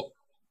 But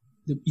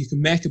you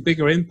can make a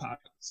bigger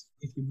impact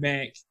if you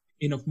make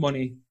enough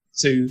money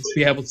to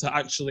be able to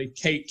actually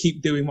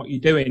keep doing what you're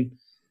doing.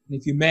 And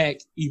if you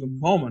make even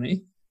more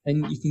money,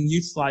 then you can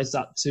utilize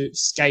that to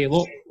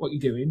scale up what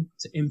you're doing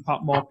to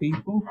impact more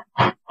people.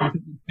 And I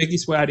think the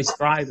biggest way I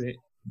describe it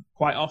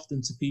quite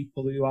often to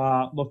people who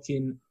are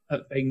looking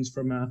at things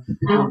from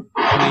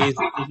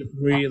isn't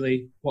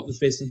really what the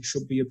business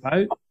should be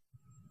about.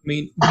 I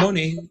mean,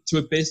 money to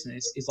a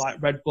business is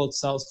like red blood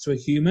cells to a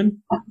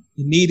human.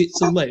 You need it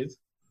to live,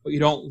 but you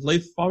don't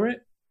live for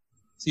it.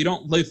 So you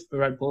don't live for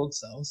red blood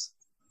cells.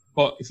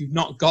 But if you've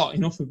not got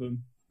enough of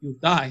them, you'll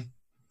die.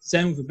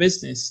 Same with a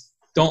business.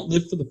 Don't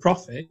live for the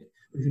profit.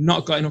 If you've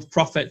not got enough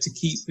profit to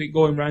keep it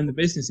going around the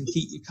business and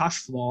keep your cash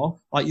flow,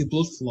 like your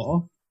blood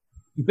flow,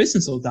 your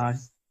business will die.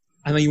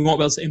 And then you won't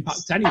be able to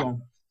impact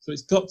anyone. So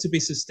it's got to be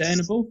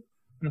sustainable.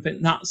 And I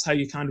think that's how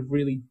you kind of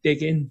really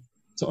dig in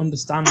to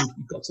understand.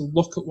 You've got to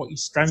look at what your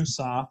strengths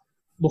are,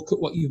 look at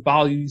what your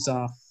values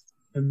are,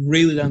 and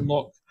really then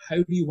look, how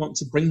do you want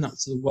to bring that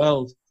to the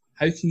world?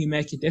 How can you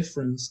make a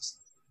difference?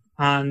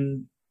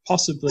 And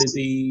possibly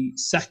the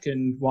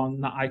second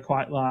one that I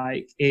quite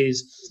like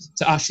is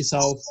to ask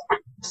yourself,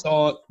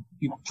 so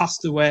you've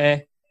passed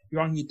away,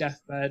 you're on your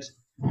deathbed,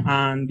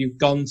 and you've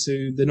gone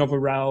to the another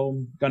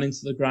realm, gone into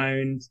the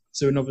ground,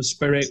 to another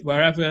spirit,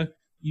 wherever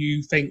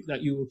you think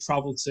that you will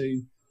travel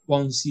to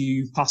once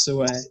you pass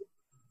away.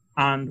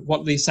 And what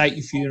do they say at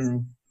your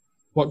funeral?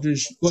 What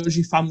does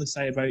your family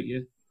say about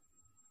you?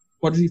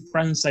 What do your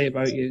friends say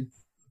about you?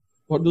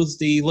 What does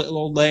the little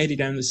old lady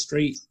down the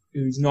street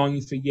who's known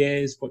you for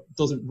years but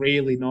doesn't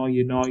really know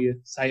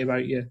you say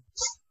about you?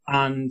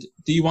 And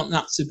do you want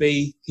that to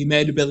be he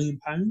made £1 billion?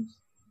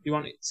 Do you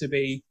want it to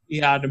be he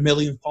had 1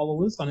 million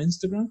followers on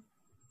Instagram?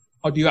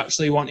 Or do you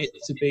actually want it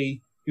to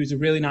be he was a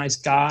really nice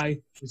guy,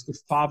 he was a good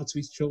father to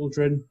his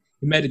children,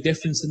 he made a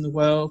difference in the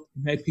world,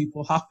 he made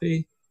people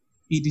happy,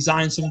 he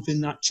designed something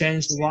that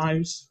changed their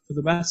lives for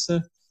the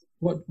better?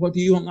 What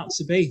do you want that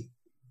to be?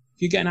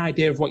 If you get an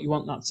idea of what you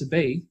want that to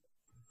be,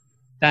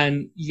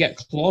 then you get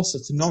closer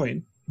to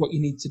knowing what you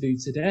need to do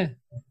today.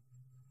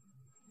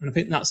 And I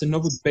think that's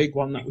another big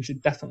one that we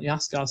should definitely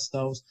ask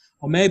ourselves,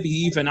 or maybe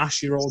even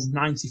ask your old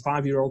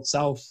 95-year-old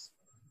self,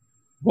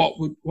 what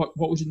would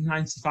your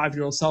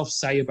 95-year-old self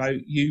say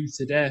about you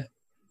today?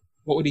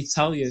 What would he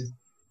tell you?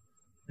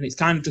 And it's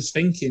kind of just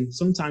thinking,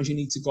 sometimes you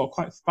need to go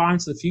quite far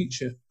into the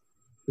future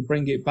to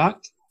bring it back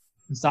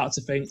and start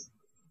to think,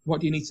 what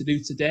do you need to do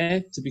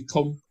today to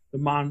become the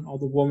man or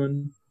the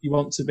woman you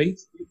want to be?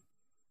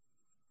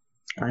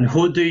 And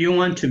who do you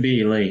want to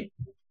be, Lee?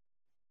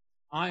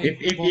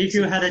 If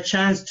you had a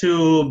chance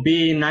to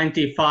be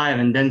 95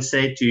 and then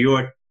say to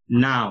your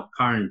now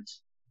current,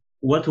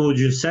 what would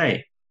you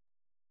say?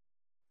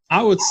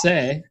 I would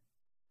say,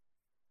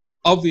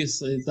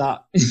 obviously,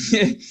 that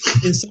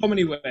in so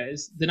many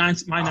ways,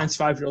 my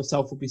 95-year-old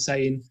self would be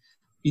saying,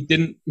 you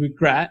didn't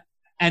regret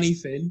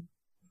anything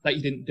that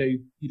you didn't do.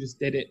 You just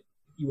did it.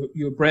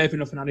 You were brave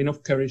enough and had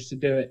enough courage to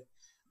do it.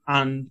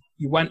 And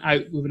you went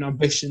out with an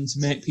ambition to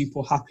make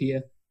people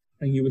happier,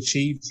 and you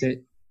achieved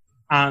it.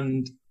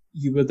 And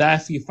you were there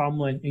for your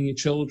family and your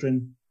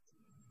children,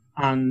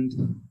 and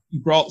you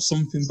brought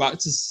something back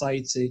to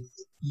society.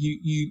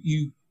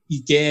 You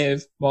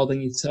gave more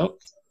than you took.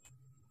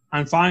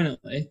 And finally,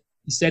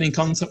 you stayed in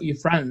contact with your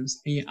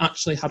friends and you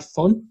actually had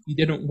fun. You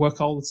didn't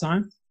work all the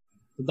time.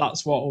 So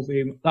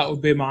that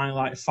would be my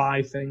like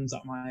 5 things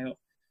that my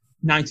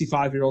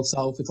 95-year-old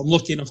self, if I'm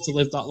lucky enough to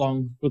live that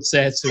long, would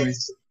say to me.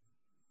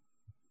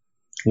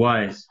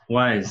 Wise.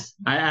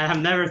 I have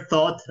never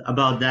thought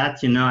about that.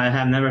 I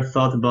have never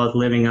thought about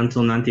living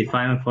until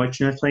 95,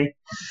 unfortunately.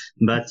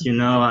 But,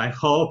 I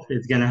hope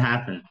it's going to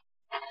happen.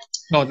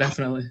 Oh,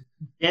 definitely.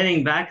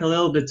 Getting back a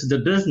little bit to the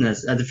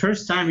business, the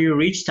first time you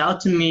reached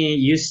out to me,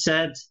 you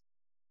said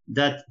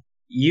that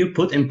you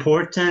put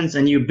importance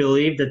and you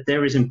believe that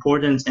there is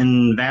importance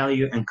in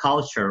value and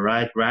culture,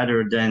 right?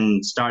 Rather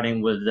than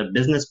starting with the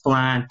business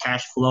plan,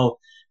 cash flow,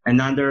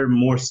 and other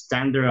more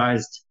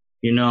standardized,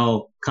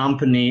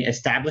 company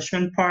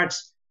establishment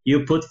parts,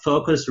 you put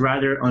focus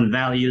rather on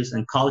values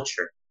and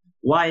culture.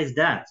 Why is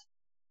that?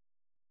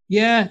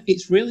 Yeah,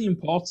 it's really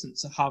important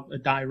to have a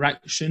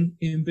direction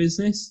in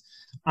business.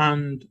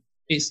 And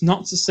it's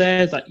not to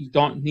say that you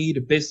don't need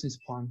a business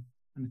plan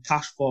and a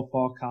cash flow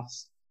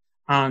forecast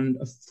and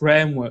a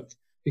framework,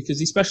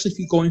 because especially if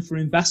you're going for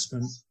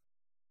investment,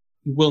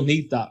 you will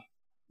need that.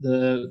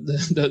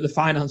 The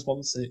finance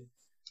wants it.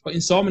 But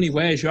in so many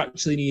ways, you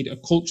actually need a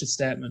culture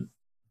statement,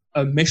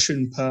 a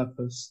mission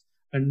purpose,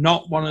 and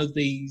not one of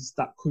these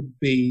that could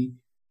be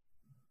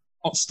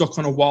stuck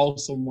on a wall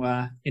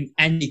somewhere in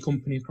any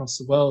company across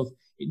the world.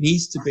 It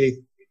needs to be,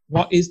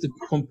 what is the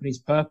company's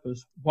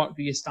purpose? What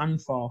do you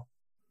stand for?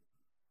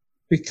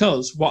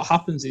 Because what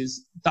happens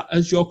is that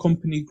as your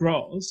company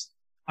grows,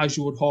 as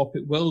you would hope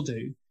it will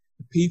do,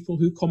 the people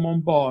who come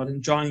on board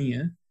and join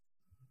you,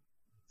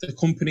 the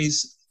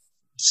company's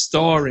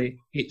story,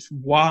 its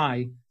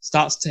why,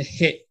 starts to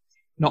hit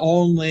not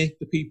only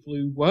the people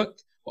who work,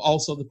 but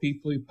also the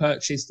people who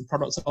purchase the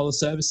products or the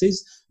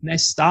services. And they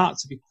start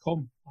to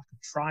become like a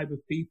tribe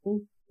of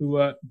people who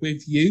are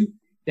with you.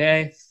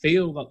 They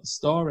feel that the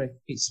story,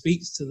 it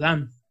speaks to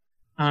them.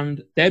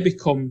 And they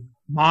become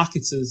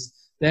marketers.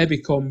 They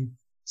become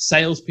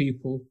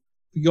salespeople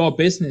for your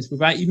business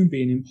without even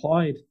being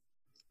employed.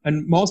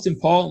 And most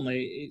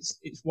importantly,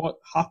 it's what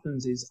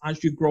happens is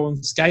as you grow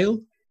and scale,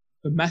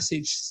 the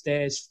message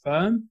stays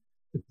firm.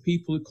 The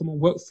people who come and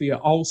work for you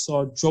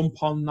also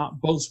jump on that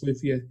buzz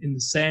with you in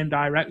the same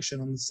direction,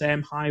 on the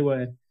same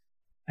highway.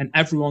 And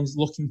everyone's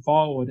looking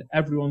forward.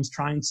 Everyone's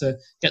trying to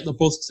get the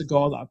buzz to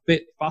go that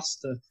bit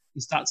faster.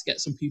 You start to get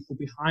some people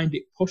behind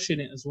it,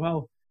 pushing it as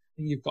well.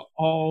 And you've got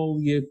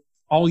all your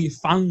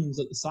fans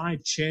at the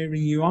side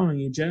cheering you on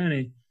your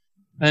journey.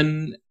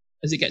 And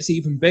as it gets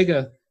even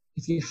bigger,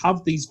 if you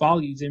have these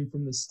values in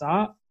from the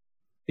start,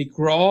 they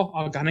grow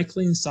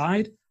organically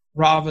inside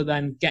rather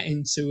than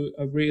getting to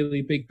a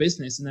really big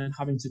business and then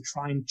having to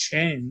try and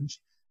change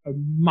a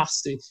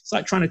massive. It's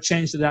like trying to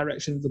change the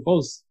direction of the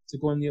buzz to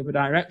go in the other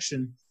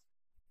direction.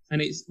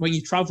 And it's when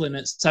you're traveling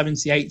at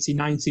 70, 80,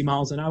 90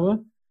 miles an hour,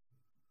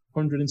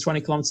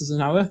 120 kilometers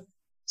an hour,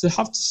 to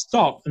have to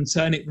stop and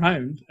turn it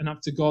round and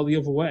have to go the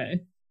other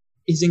way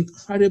is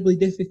incredibly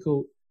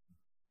difficult,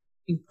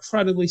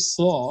 incredibly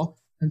slow,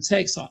 and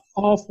takes an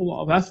awful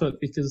lot of effort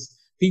because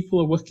people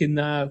are working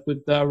there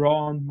with their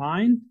own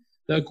mind.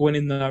 They're going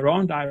in their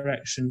own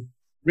direction.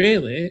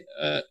 Really,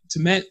 to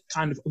make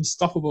kind of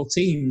unstoppable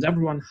teams,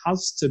 everyone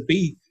has to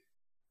be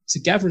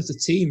together as a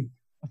team.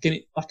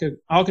 Like an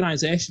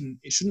organization,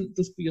 it shouldn't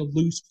just be a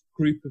loose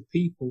group of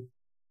people.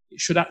 It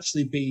should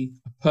actually be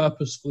a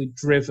purposefully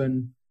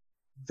driven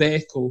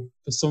vehicle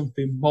for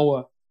something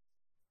more,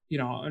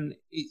 and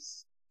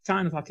it's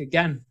kind of like,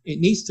 again, it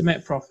needs to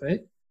make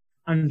profit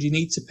and you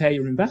need to pay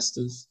your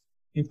investors.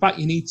 In fact,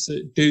 you need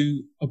to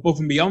do above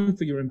and beyond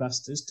for your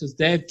investors because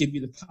they give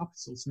you the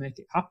capital to make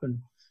it happen.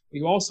 But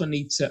you also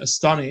need to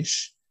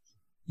astonish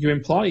your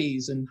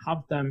employees and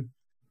have them.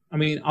 I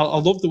mean, I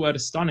love the word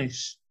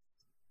astonish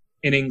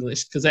in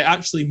English because it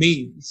actually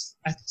means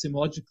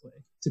etymologically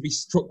to be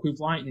struck with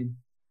lightning.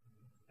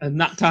 And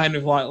that kind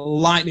of like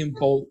lightning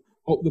bolt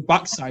up the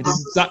backside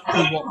is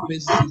exactly what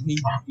businesses need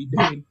to be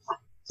doing.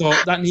 So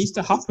that needs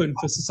to happen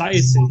for society.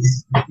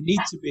 You need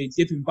to be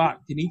giving back.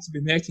 You need to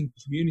be making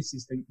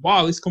communities think,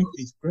 wow, this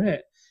company's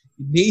great.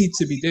 You need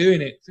to be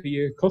doing it for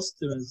your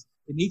customers.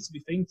 They need to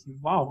be thinking,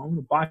 wow, I'm going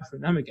to buy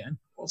from them again.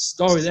 What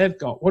story they've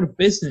got. What a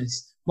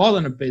business. More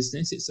than a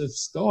business, it's a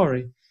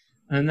story.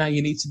 And now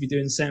you need to be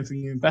doing the same for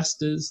your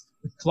investors,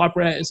 the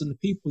collaborators and the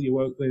people you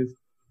work with.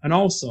 And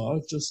also,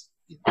 just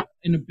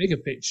in a bigger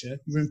picture,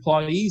 your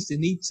employees, they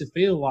need to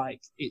feel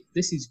like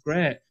this is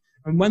great.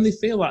 And when they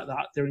feel like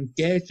that, they're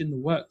engaged in the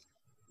work.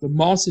 They're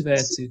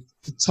motivated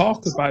to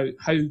talk about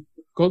how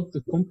good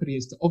the company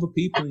is to other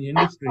people in the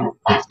industry.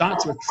 Start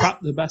to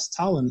attract the best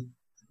talent.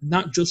 And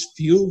that just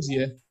fuels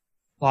you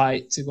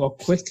like to go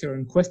quicker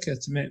and quicker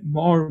to make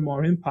more and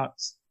more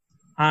impact.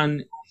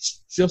 And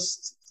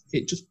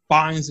it just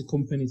binds the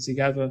company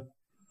together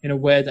in a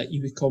way that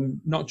you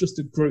become not just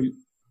a group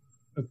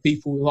of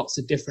people with lots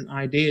of different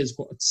ideas,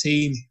 but a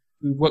team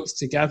who works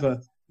together,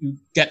 who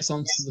gets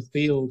onto the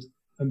field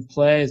and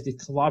plays, they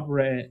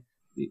collaborate,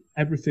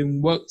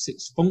 everything works,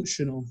 it's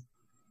functional,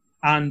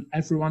 and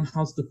everyone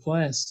has the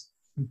place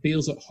and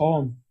feels at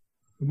home.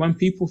 And when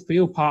people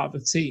feel part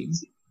of a team,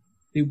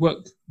 they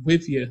work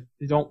with you,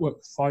 they don't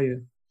work for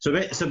you. So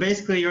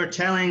basically you're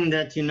telling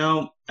that,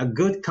 a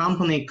good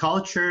company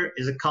culture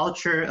is a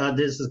culture,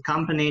 this is a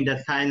company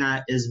that kind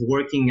of is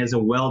working as a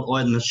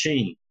well-oiled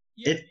machine.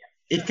 Yeah.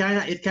 It kind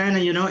of,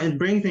 it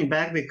brings me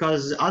back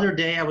because the other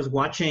day I was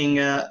watching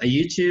a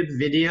YouTube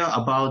video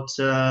about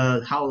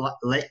how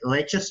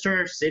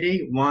Leicester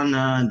City won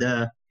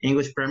the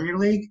English Premier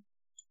League.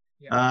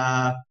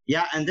 Yeah.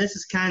 And this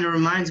is kind of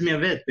reminds me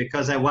of it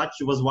because I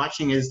was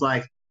watching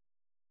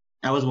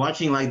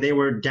like they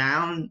were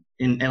down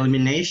in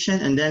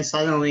elimination and then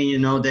suddenly,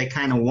 they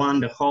kind of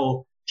won the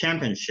whole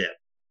championship.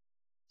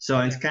 So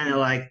it's kind of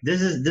like,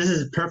 this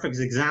is a perfect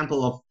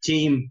example of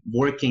team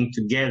working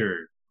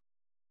together.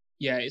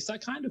 Yeah, it's that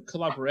kind of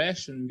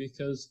collaboration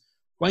because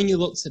when you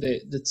looked at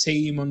it, the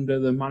team under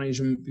the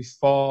management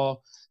before,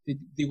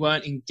 they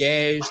weren't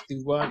engaged, they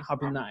weren't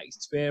having that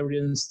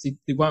experience,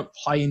 they weren't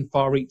playing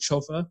for each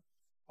other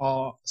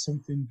or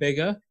something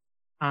bigger,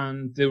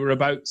 and they were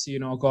about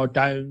to, go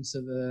down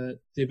to the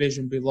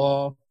division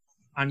below,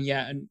 and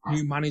yet a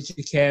new manager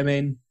came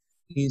in,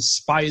 he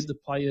inspired the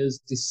players,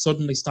 they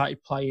suddenly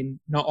started playing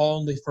not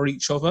only for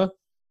each other,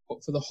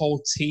 but for the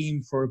whole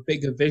team for a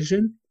bigger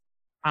vision,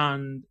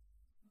 and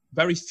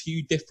very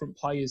few different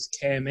players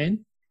came in.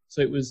 So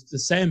it was the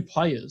same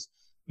players.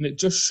 And it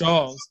just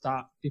shows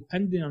that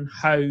depending on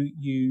how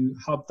you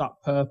have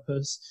that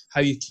purpose,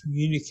 how you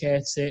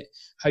communicate it,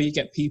 how you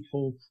get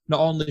people not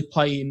only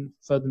playing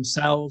for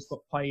themselves, but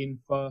playing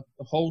for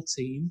the whole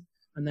team,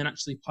 and then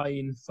actually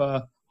playing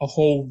for a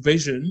whole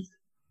vision,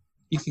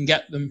 you can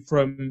get them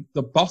from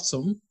the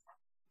bottom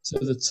to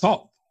the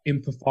top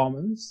in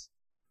performance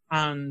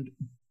and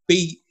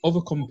beat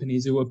other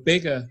companies who are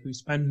bigger, who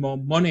spend more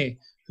money,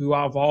 who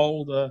have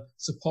all the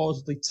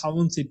supposedly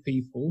talented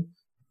people,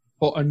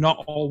 but are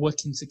not all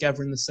working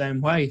together in the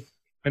same way.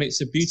 And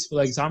it's a beautiful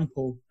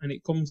example, and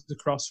it comes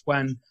across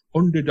when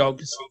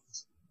underdogs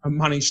have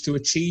managed to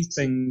achieve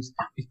things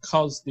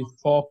because they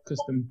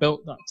focused and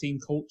built that team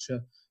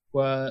culture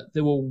where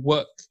they will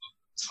work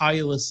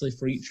tirelessly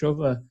for each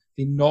other.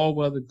 They know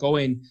where they're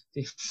going.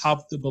 They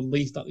have the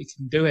belief that they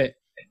can do it.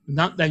 And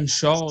that then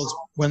shows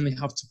when they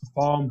have to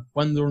perform,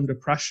 when they're under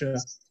pressure,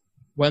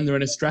 when they're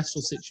in a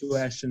stressful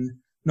situation,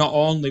 not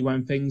only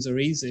when things are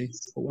easy,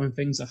 but when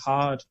things are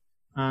hard.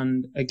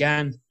 And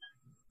again,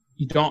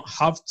 you don't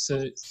have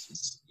to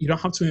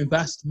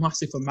invest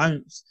massive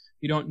amounts.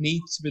 You don't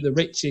need to be the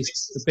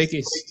richest, the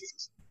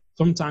biggest.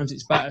 Sometimes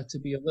it's better to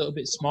be a little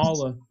bit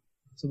smaller,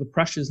 so the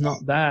pressure's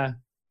not there,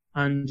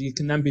 and you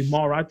can then be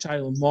more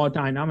agile and more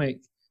dynamic.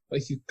 But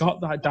if you've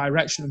got that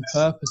direction and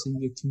purpose,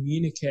 and you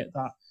communicate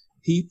that,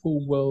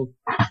 people will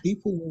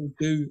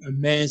do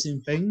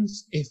amazing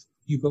things if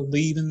you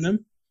believe in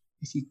them,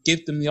 if you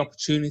give them the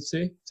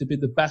opportunity to be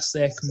the best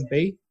they can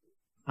be,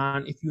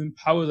 and if you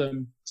empower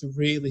them to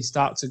really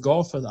start to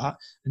go for that,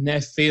 and they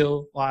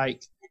feel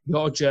like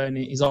your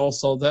journey is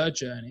also their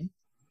journey,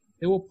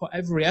 they will put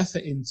every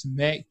effort in to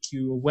make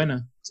you a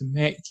winner, to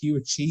make you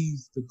achieve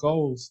the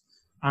goals.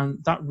 And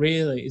that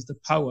really is the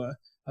power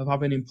of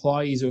having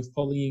employees who are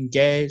fully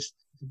engaged,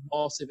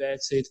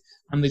 motivated,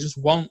 and they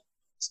just want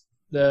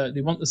the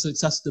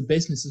success of the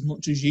business as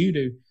much as you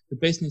do. The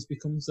business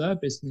becomes their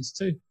business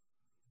too.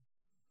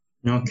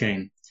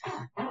 Okay.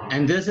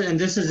 And this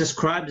is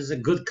described as a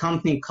good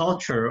company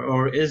culture,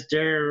 or is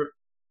there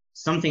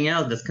something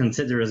else that's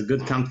considered as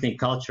good company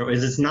culture? Or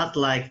is it not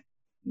like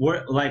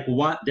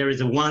there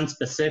is a one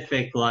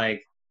specific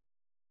like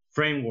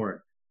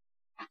framework?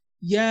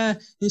 Yeah,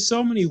 in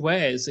so many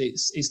ways,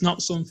 it's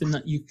not something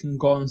that you can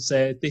go and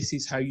say this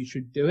is how you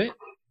should do it,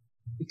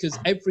 because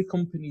every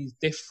company is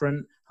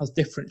different, has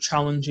different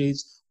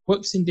challenges,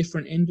 works in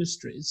different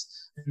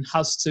industries, and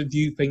has to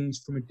view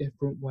things from a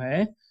different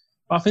way.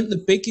 But I think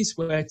the biggest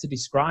way to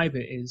describe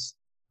it is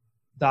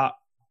that,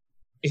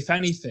 if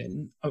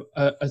anything,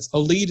 a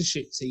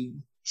leadership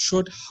team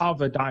should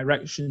have a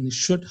direction, they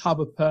should have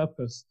a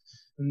purpose,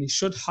 and they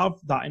should have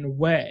that in a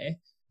way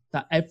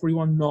that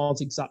everyone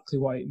knows exactly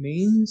what it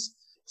means.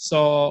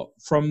 So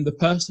from the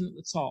person at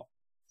the top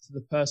to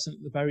the person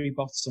at the very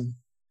bottom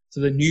to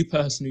the new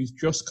person who's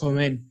just come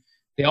in,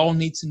 they all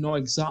need to know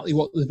exactly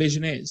what the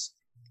vision is,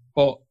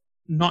 but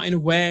not in a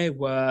way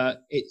where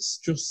it's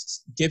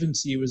just given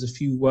to you as a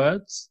few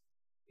words.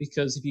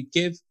 Because if you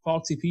give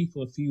 40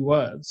 people a few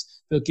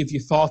words, they'll give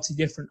you 40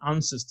 different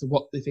answers to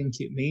what they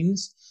think it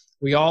means.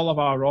 We all have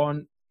our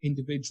own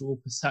individual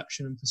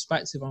perception and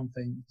perspective on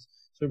things.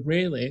 So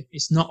really,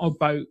 it's not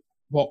about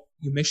what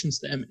your mission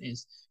statement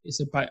is.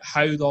 It's about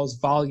how those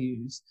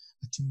values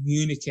are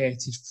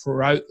communicated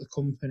throughout the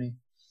company.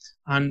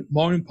 And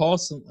more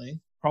importantly,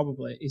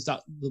 probably, is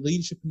that the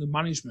leadership and the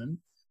management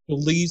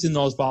believes in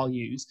those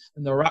values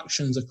and their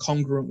actions are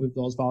congruent with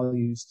those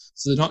values.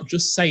 So they're not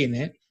just saying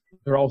it,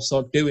 they're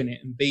also doing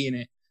it and being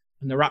it.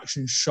 And their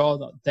actions show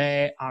that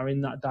they are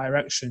in that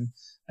direction.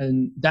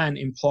 And then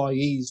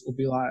employees will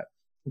be like,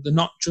 well, they're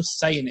not just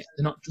saying it.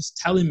 They're not just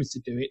telling me to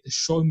do it. They're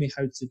showing me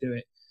how to do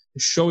it. They're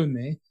showing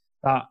me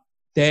that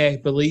they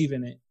believe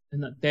in it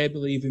and that they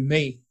believe in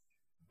me.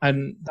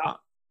 And that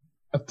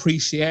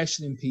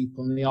appreciation in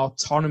people and the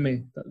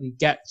autonomy that they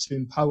get to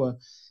empower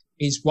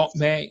is what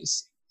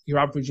makes your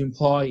average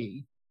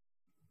employee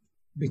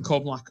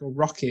become like a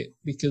rocket,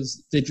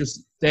 because they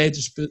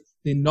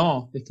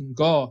know they can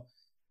go.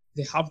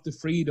 They have the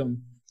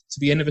freedom to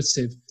be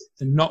innovative.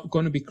 They're not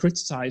going to be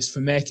criticized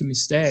for making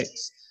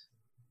mistakes.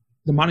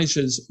 The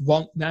managers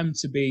want them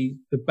to be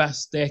the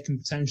best they can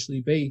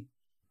potentially be.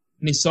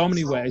 And in so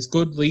many ways,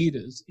 good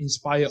leaders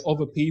inspire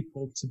other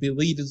people to be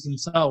leaders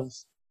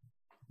themselves,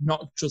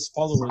 not just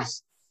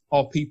followers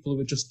or people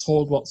who are just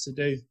told what to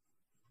do.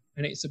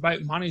 And it's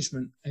about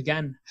management,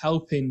 again,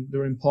 helping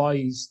their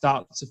employees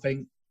start to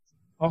think,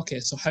 okay,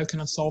 so how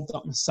can I solve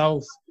that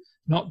myself?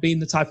 Not being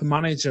the type of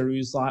manager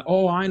who's like,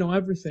 oh, I know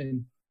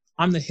everything.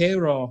 I'm the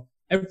hero.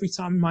 Every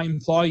time my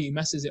employee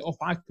messes it up,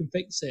 I can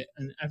fix it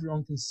and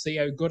everyone can see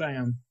how good I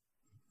am.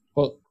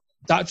 But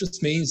that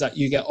just means that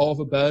you get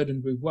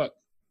overburdened with work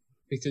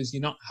because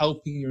you're not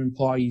helping your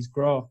employees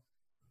grow.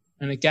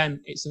 And again,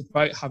 it's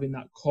about having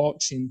that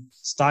coaching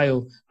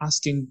style,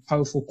 asking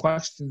powerful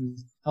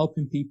questions,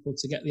 helping people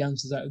to get the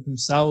answers out of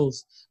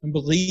themselves and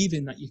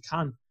believing that you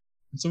can.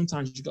 And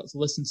sometimes you've got to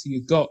listen to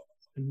your gut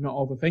and not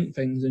overthink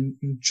things and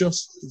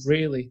just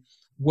really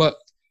work.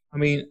 I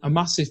mean, a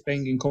massive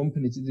thing in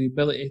companies is the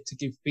ability to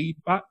give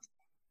feedback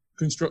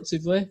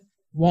constructively. It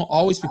won't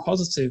always be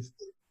positive,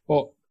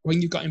 but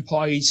when you've got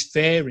employees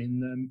fearing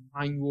the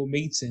annual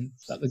meeting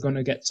that they're going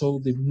to get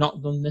told they've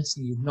not done this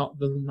and you've not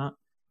done that,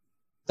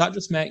 that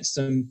just makes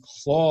them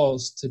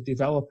closed to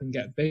develop and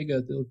get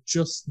bigger. They'll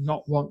just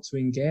not want to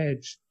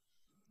engage.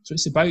 So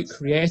it's about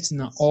creating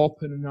that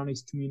open and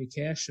honest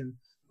communication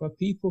where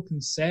people can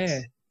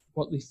say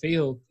what they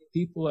feel.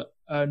 People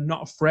are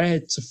not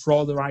afraid to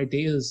throw their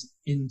ideas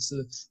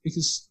into,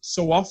 because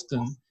so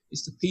often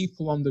it's the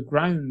people on the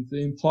ground,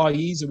 the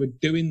employees who are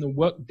doing the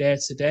work day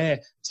to day,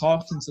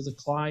 talking to the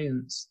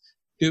clients,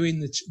 doing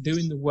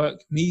the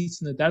work,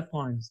 meeting the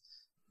deadlines.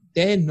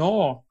 They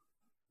know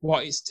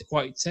what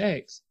it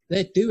takes.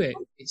 They do it.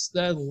 It's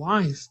their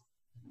life.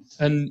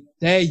 And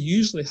they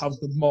usually have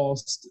the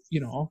most,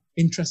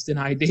 interesting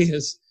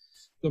ideas,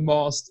 the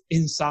most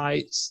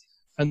insights,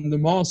 and the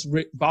most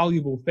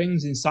valuable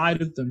things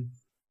inside of them.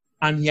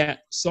 And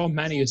yet so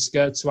many are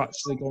scared to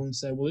actually go and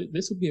say, well,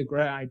 this would be a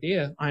great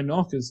idea. I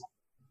know, because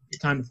it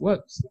kind of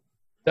works.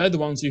 They're the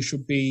ones who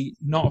should be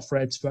not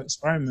afraid to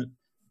experiment.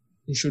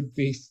 They should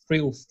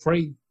feel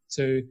free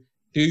to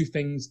do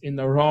things in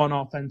their own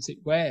authentic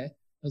way,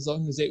 as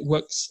long as it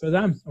works for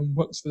them and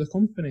works for the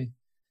company.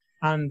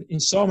 And in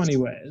so many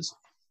ways,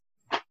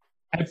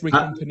 every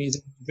company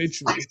is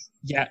individual,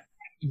 yet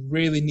you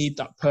really need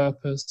that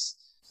purpose,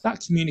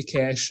 that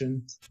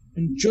communication,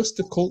 and just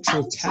a culture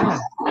of care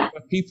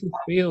where people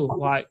feel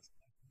like,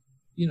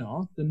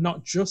 they're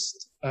not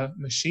just a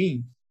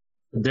machine.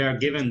 They're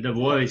given the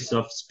voice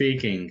of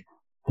speaking.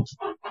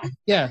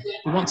 Yeah,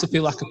 they want to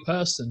feel like a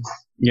person.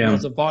 Yeah,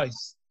 with a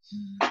voice.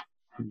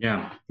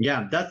 Yeah.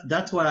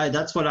 That's what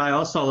I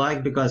also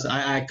like, because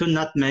I could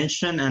not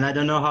mention, and I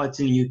don't know how it's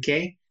in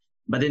UK,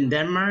 but in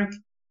Denmark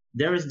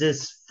there is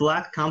this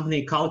flat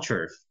company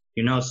culture.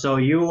 So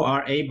you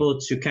are able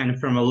to kind of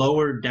from a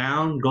lower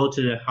down go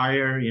to the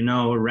higher,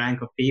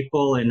 rank of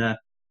people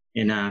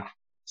in a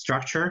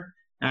structure,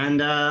 and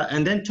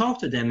then talk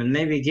to them and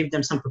maybe give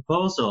them some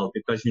proposal,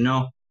 because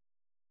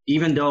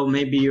even though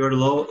maybe you're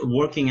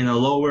working in a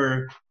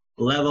lower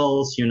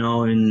levels,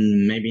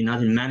 in maybe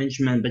not in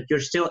management, but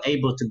you're still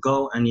able to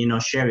go and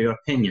share your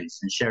opinions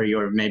and share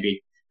your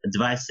maybe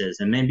advices,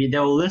 and maybe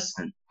they'll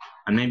listen,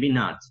 and maybe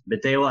not, but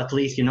they will at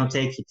least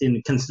take it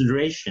into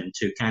consideration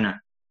to kind of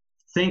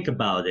think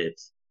about it.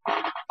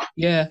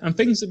 Yeah, and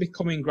things are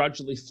becoming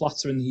gradually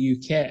flatter in the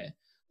UK,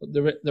 but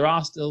there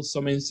are still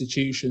some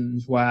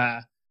institutions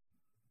where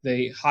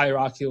the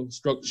hierarchical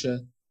structure,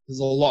 there's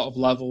a lot of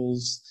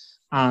levels,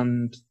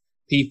 and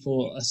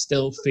people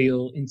still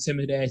feel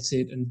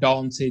intimidated and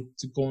daunted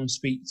to go and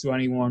speak to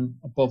anyone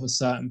above a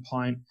certain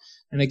point.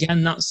 And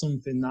again, that's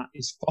something that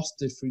is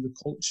fostered through the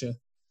culture,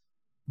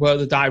 where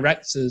the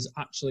directors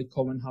actually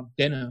come and have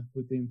dinner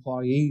with the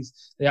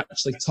employees. They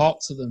actually talk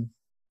to them.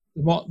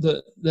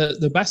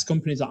 The best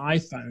companies that I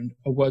found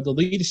are where the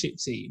leadership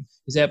team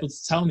is able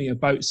to tell me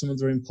about some of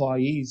their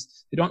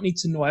employees. They don't need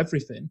to know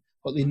everything,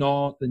 but they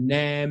know the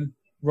name,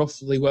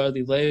 roughly where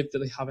they live, do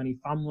they have any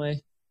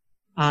family.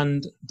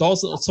 And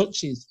those little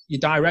touches, your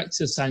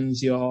director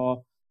sends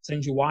your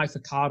wife a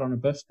card on her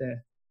birthday.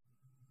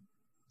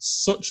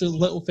 Such a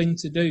little thing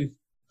to do.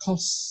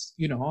 Costs,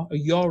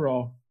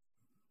 €1.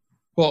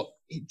 But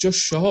it just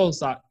shows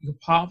that you're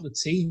part of the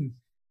team.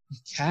 You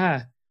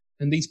care.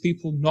 And these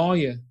people know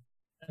you.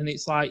 And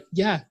it's like,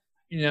 yeah,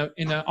 in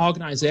an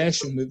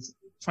organization with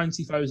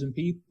 20,000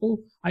 people,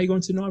 are you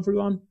going to know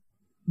everyone?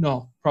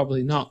 No,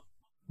 probably not.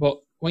 But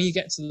when you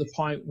get to the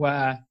point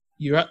where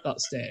you're at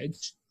that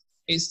stage,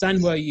 it's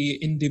then where you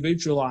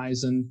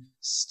individualize and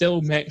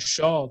still make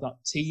sure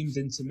that teams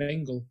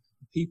intermingle,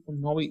 people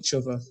know each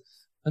other.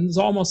 And there's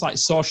almost like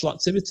social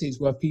activities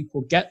where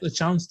people get the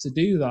chance to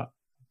do that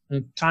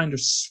and kind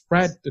of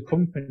spread the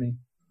company.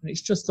 And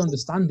it's just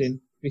understanding,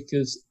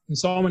 because in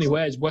so many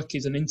ways, work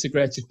is an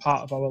integrated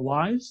part of our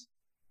lives.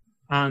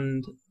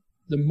 And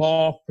the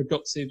more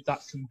productive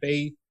that can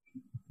be,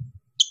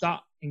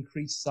 that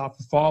increases our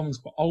performance,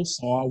 but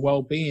also our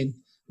well-being.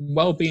 And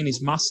well-being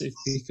is massive,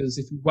 because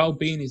if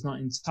well-being is not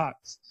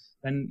intact,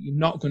 then you're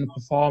not going to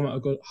perform at a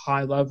good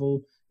high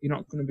level. You're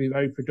not going to be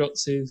very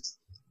productive.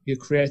 Your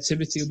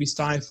creativity will be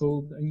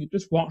stifled, and you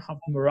just won't have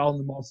the morale and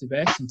the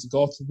motivation to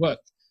go to work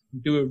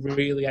and do a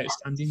really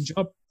outstanding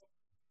job.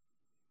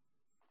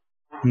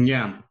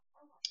 Yeah.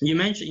 You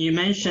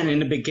mentioned in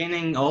the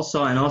beginning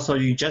also, and also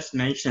you just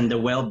mentioned the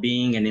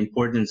well-being and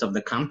importance of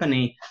the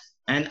company.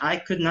 And I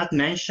could not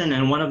mention,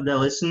 and one of the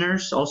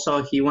listeners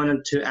also, he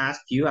wanted to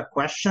ask you a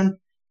question.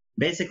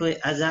 Basically,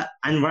 as an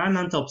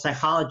environmental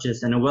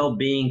psychologist and a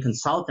well-being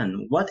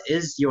consultant, what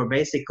is your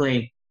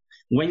basically,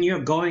 when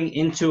you're going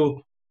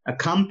into a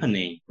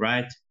company,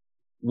 right?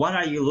 What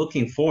are you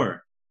looking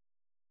for?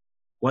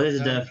 What is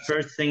the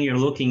first thing you're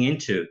looking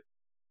into?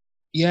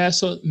 Yeah,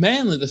 so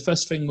mainly the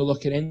first thing we're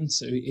looking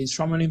into is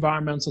from an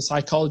environmental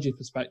psychology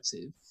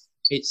perspective.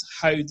 It's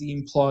how the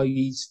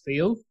employees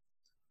feel,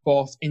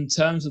 both in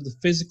terms of the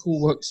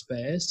physical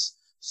workspace,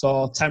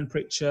 so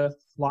temperature,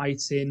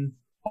 lighting,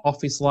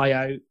 office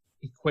layout,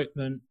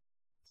 equipment,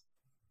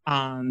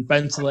 and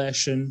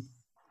ventilation,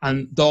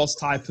 and those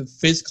type of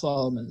physical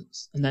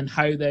elements, and then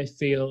how they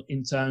feel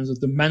in terms of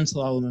the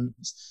mental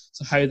elements,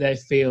 so how they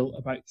feel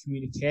about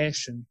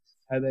communication,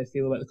 how they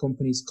feel about the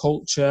company's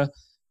culture,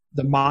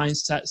 the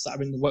mindsets that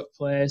are in the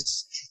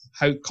workplace,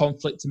 how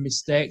conflict and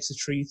mistakes are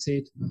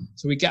treated.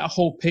 So we get a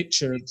whole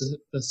picture of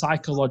the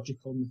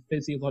psychological and the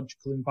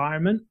physiological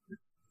environment,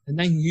 and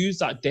then use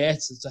that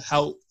data to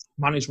help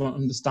management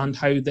understand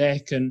how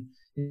they can,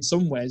 in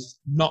some ways,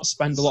 not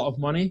spend a lot of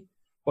money,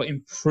 but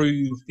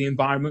improve the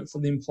environment for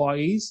the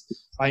employees.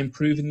 By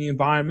improving the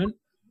environment,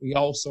 we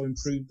also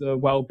improve the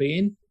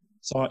well-being.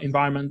 So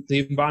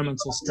the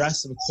environmental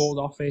stress of a cold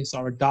office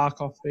or a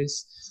dark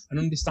office, and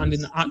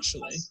understanding that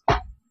actually,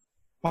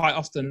 quite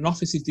often an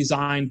office is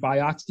designed by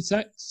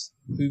architects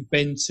who've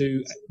been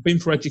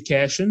for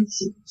education.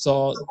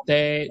 So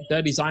their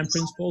design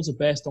principles are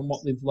based on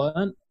what they've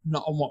learned,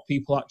 not on what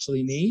people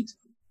actually need.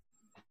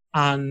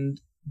 And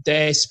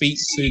they speak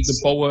to the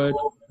board,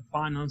 the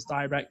finance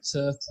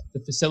director,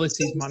 the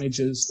facilities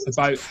managers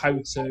about how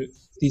to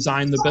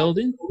design the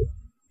building.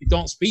 They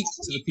don't speak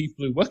to the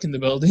people who work in the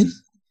building.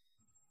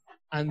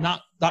 And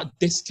that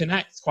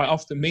disconnect quite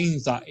often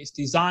means that it's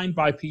designed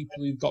by people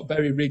who've got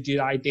very rigid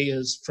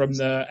ideas from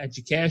their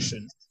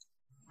education,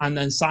 and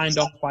then signed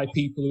off by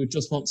people who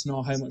just want to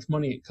know how much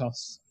money it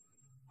costs.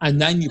 And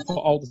then you put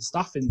all the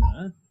staff in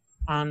there,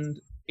 and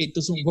it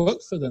doesn't work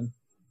for them.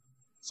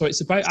 So it's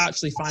about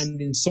actually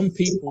finding some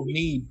people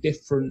need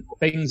different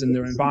things in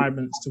their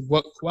environments to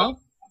work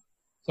well.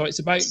 So it's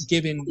about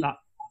giving that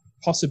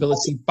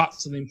possibility back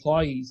to the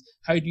employees.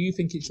 How do you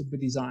think it should be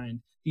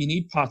designed? Do you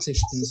need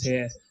partitions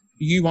here?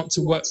 Do you want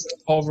to work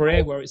over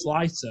here where it's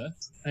lighter,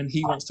 and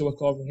he wants to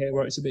work over here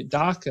where it's a bit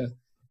darker?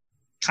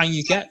 Can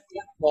you get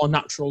more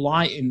natural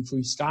lighting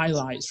through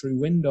skylights, through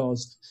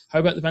windows? How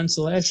about the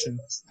ventilation?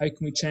 How can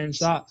we change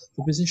that?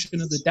 The position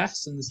of the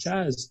desks and the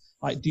chairs.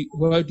 Like,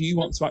 where do you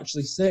want to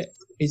actually sit?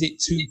 Is it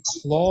too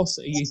close?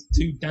 Are you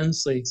too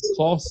densely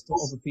close to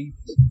other people?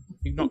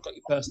 You've not got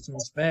your personal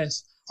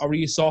space. Or are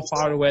you so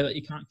far away that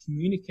you can't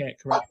communicate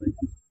correctly?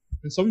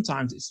 And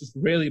sometimes it's just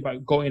really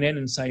about going in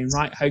and saying,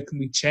 right, how can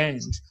we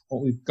change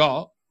what we've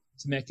got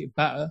to make it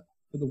better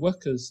for the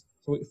workers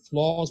so it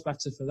flows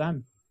better for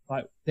them?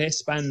 Like, they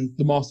spend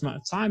the most amount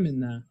of time in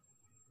there.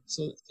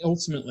 So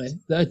ultimately,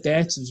 their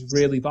data is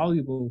really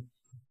valuable.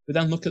 We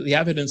then look at the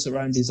evidence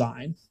around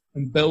design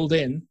and build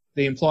in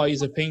the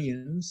employees'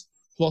 opinions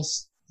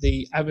plus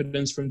the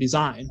evidence from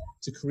design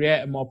to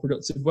create a more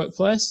productive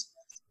workplace.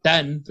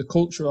 Then the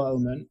cultural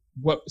element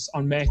works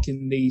on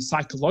making the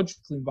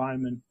psychological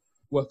environment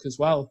work as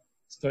well.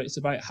 So it's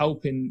about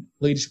helping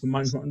leadership and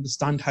management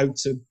understand how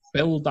to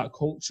build that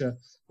culture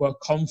where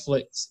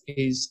conflict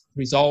is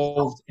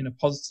resolved in a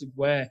positive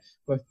way,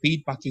 where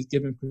feedback is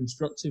given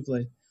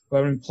constructively,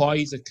 where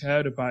employees are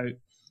cared about.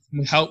 And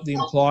we help the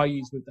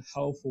employees with the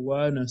health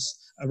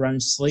awareness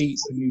around sleep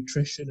and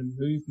nutrition and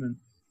movement.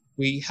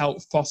 We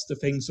help foster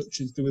things such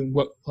as doing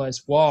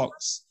workplace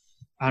walks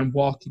and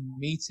walking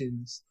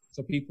meetings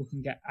so people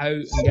can get out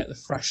and get the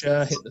fresh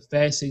air, hit the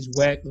faces,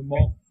 wake them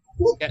up,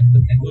 get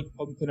the blood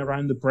pumping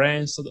around the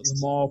brain so that they're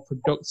more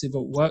productive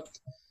at work.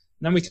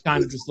 And then we can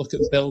kind of just look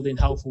at building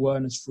health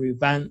awareness through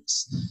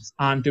events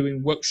and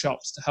doing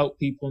workshops to help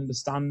people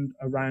understand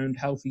around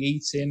healthy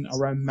eating,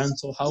 around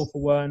mental health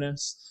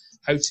awareness,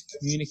 how to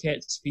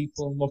communicate to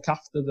people and look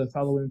after their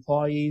fellow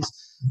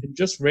employees, and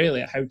just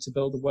really how to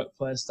build a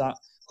workplace that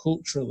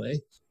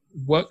culturally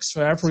works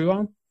for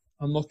everyone,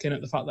 and looking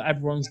at the fact that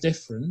everyone's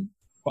different,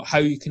 but how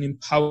you can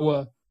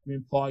empower your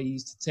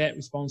employees to take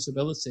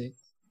responsibility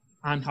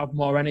and have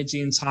more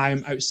energy and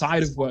time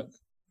outside of work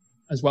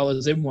as well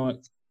as in work.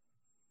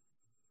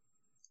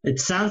 It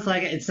sounds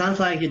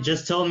like you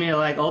just told me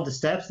like all the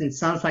steps. It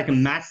sounds like a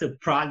massive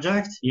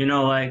project, you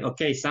know, like,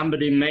 okay,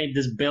 somebody made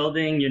this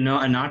building, you know,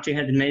 an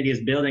architect had made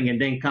this building,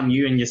 and then come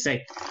you and you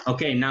say,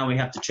 okay, now we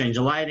have to change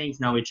the lightings,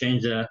 now we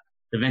change the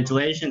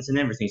ventilations and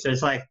everything. So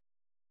it's like,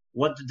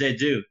 what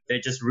do? They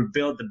just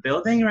rebuild the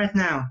building right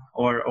now,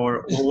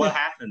 or what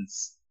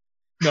happens?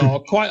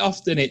 No, quite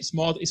often it's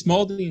more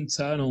the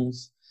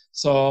internals.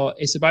 So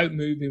it's about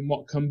moving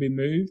what can be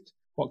moved,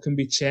 what can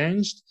be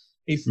changed.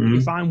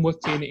 If I'm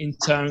working in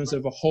terms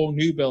of a whole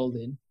new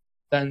building,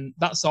 then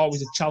that's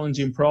always a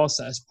challenging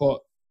process. But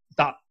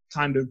that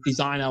kind of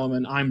design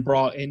element, I'm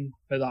brought in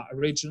for that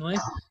originally.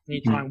 And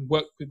you try and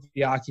work with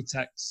the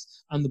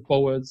architects and the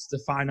boards,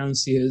 the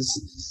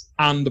financiers,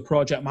 and the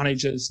project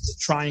managers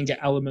to try and get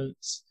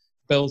elements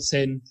built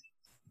in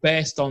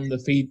based on the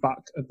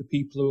feedback of the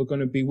people who are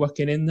going to be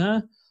working in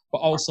there, but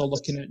also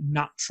looking at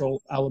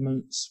natural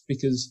elements,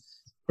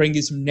 because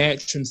bringing some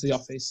nature into the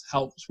office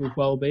helps with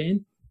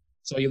well-being.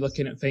 So you're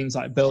looking at things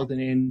like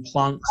building in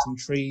plants and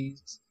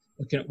trees,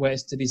 looking at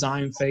ways to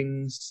design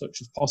things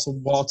such as possible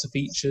water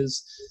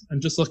features,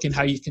 and just looking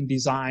how you can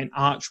design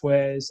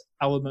archways,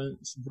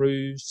 elements,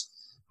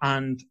 roofs,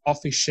 and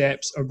office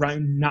shapes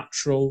around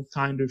natural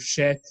kind of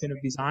shaping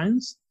of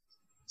designs.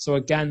 So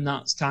again,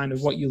 that's kind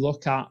of what you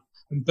look at,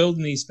 and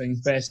building these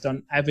things based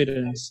on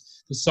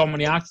evidence, because so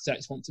many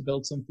architects want to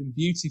build something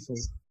beautiful,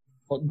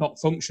 but not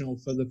functional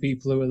for the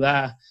people who are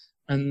there.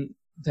 And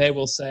they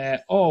will say,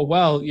 oh,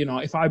 well, you know,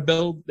 if I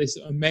build this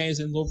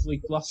amazing,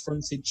 lovely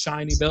glass-fronted,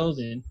 shiny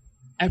building,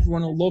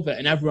 everyone will love it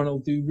and everyone will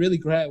do really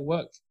great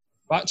work.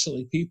 But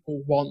actually,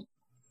 people want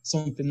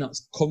something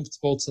that's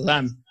comfortable to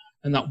them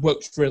and that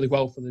works really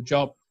well for the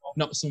job,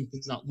 not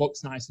something that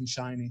looks nice and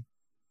shiny.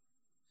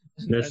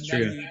 That's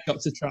true. Then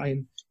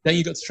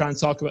you've got to try and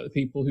talk about the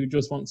people who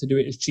just want to do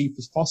it as cheap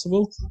as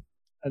possible.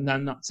 And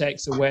then that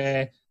takes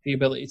away the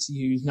ability to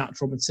use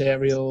natural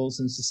materials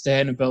and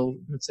sustainable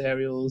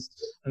materials.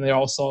 And they're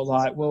also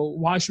like, well,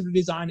 why should we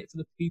design it for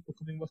the people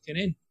coming working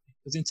in?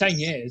 Because in 10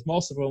 years,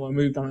 most of them have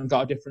moved on and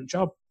got a different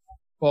job.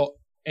 But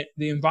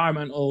the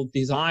environmental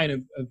design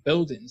of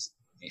buildings,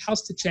 it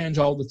has to change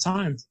all the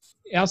time.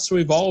 It has to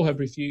evolve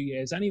every few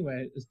years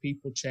anyway, as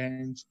people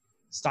change,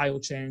 style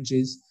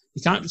changes.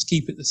 You can't just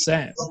keep it the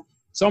same.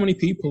 So many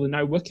people are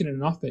now working in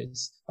an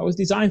office that was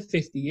designed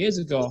 50 years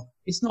ago.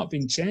 It's not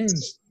been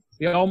changed.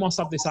 They almost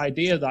have this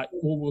idea that,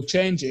 well, we'll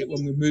change it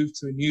when we move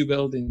to a new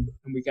building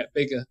and we get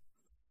bigger,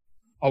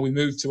 or we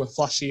move to a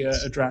flashier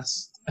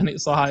address. And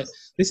it's like,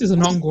 this is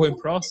an ongoing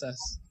process.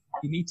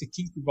 You need to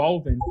keep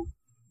evolving.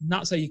 And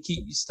that's how you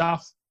keep your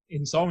staff,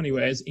 in so many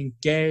ways,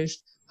 engaged,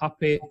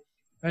 happy.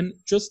 And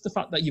just the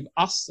fact that you've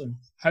asked them,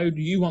 how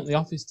do you want the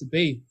office to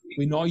be?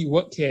 We know you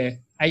work here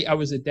 8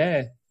 hours a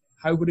day.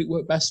 How would it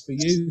work best for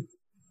you?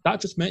 That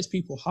just makes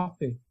people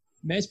happy.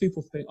 Makes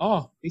people think,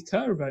 oh, they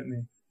care about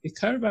me. They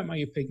care about my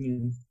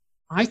opinion.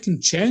 I can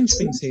change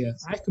things here.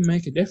 I can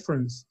make a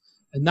difference.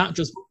 And that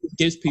just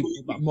gives people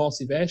that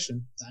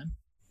motivation. Then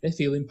they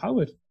feel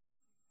empowered.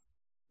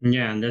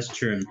 Yeah, that's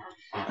true.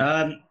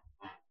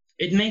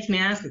 It makes me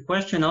ask a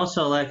question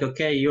also, like,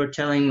 okay, you're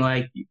telling,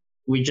 like,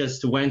 we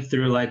just went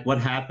through, like, what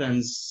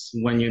happens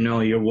when,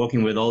 you're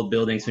working with old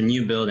buildings or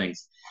new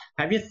buildings.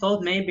 Have you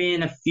thought maybe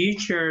in the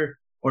future,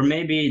 or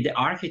maybe the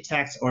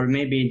architects, or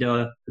maybe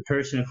the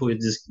person who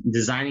is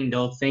designing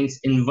those things,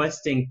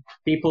 investing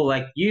people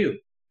like you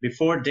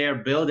before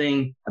they're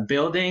building a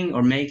building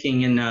or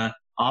making in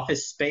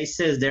office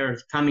spaces, they're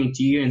coming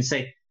to you and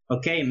say,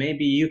 okay,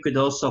 maybe you could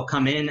also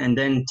come in and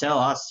then tell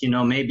us,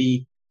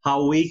 maybe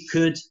how we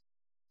could,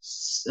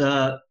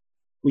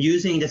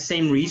 using the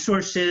same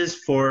resources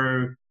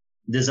for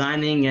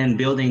designing and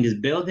building this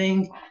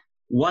building.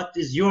 What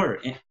is your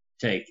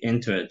take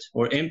into it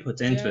or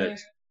input into it?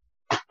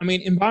 I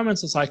mean,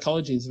 environmental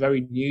psychology is a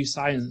very new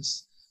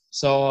science,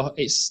 so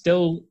it's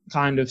still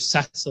kind of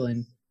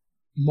settling.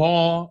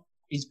 More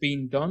is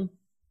being done,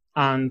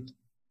 and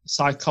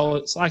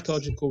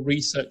psychological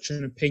research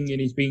and opinion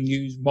is being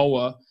used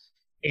more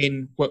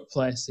in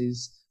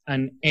workplaces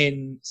and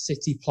in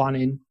city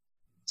planning,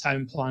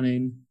 town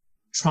planning,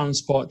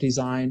 transport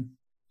design.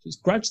 So it's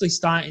gradually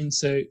starting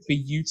to be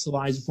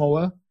utilized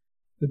more.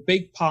 The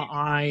big part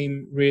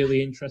I'm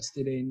really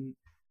interested in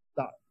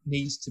that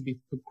needs to be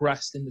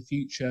progressed in the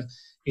future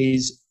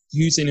is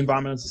using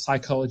environmental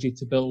psychology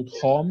to build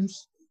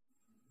homes,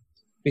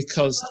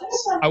 because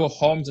our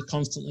homes are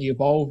constantly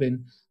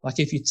evolving. Like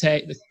if you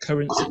take the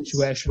current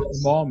situation at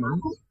the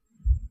moment,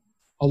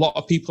 a lot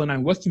of people are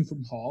now working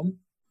from home,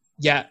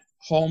 yet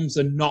homes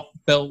are not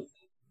built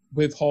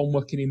with home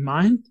working in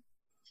mind.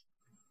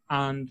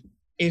 And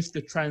if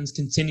the trends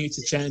continue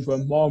to change where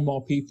more and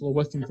more people are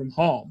working from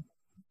home,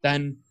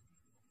 then,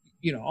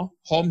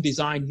 home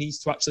design needs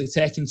to actually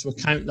take into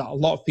account that a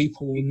lot of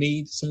people will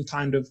need some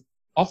kind of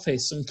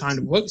office, some kind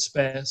of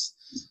workspace.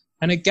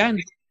 And again,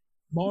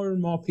 more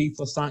and more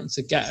people are starting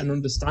to get an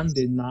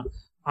understanding that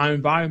our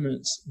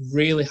environments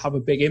really have a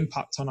big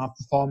impact on our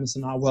performance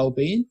and our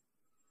well-being.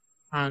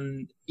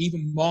 And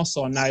even more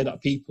so now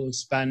that people have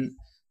spent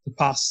the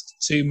past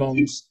 2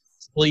 months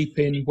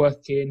sleeping,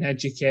 working,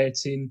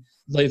 educating,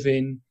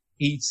 living,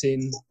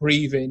 eating,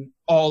 breathing,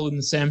 all in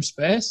the same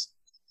space,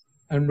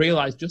 and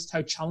realize just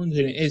how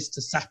challenging it is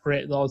to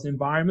separate those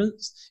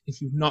environments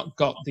if you've not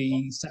got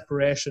the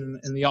separation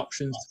and the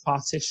options to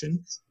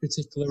partition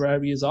particular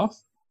areas off.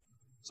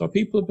 So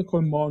people are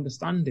becoming more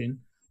understanding.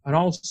 And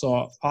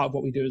also part of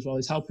what we do as well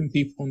is helping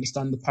people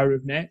understand the power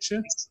of nature.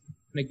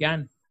 And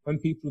again, when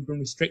people have been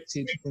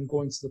restricted from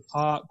going to the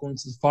park, going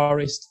to the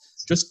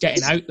forest, just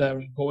getting out there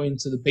and going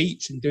to the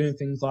beach and doing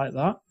things like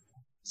that,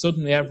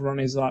 suddenly everyone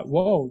is like,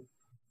 whoa,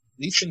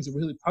 these things are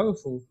really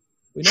powerful.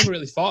 We never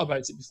really thought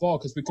about it before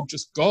because we could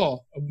just go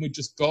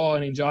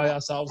and enjoy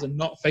ourselves and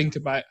not think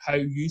about how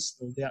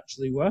useful they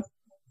actually were.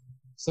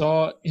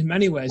 So in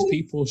many ways,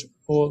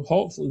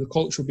 hopefully the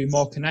culture will be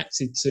more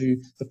connected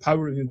to the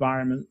power of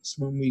environments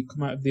when we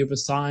come out of the other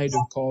side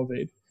of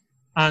COVID,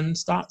 and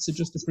start to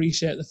just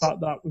appreciate the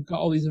fact that we've got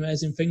all these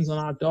amazing things on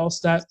our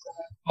doorstep,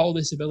 all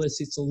this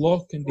ability to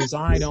look and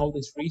design, all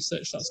this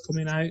research that's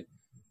coming out,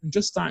 and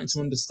just starting to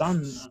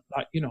understand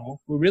that,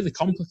 we're really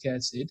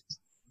complicated,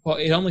 but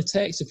it only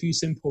takes a few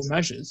simple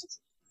measures.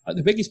 Like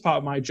the biggest part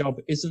of my job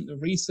isn't the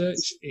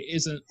research, it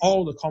isn't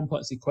all the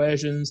complex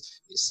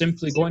equations, it's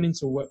simply going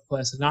into a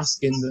workplace and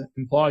asking the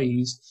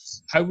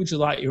employees, how would you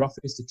like your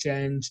office to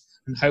change,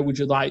 and how would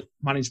you like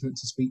management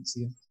to speak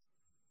to you?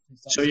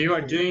 So you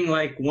are doing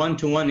like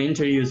one-to-one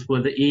interviews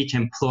with each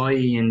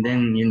employee and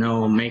then,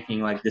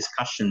 making like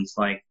discussions,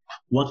 like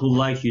what would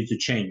like you to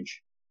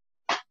change?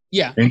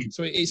 Yeah,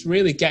 so it's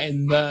really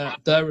getting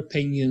their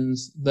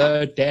opinions,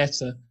 their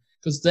data,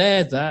 because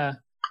they're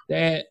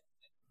there.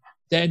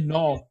 They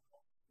know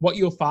what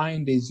you'll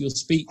find is you'll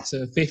speak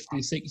to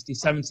 50, 60,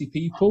 70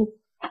 people,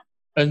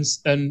 and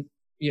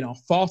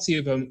 40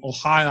 of them will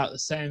highlight the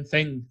same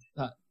thing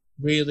that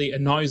really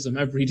annoys them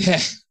every day.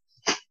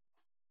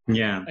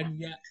 Yeah.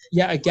 And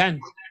yet again,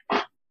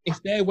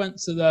 if they went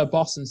to their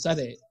boss and said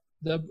it,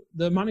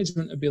 the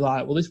management would be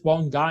like, well, this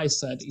one guy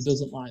said he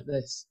doesn't like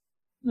this.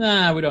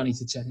 Nah, we don't need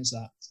to change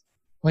that.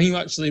 When you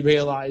actually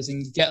realise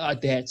and you get that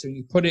data and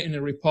you put it in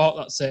a report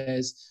that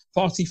says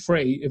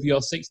 43 of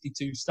your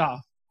 62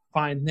 staff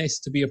find this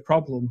to be a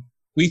problem,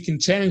 we can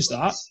change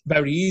that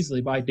very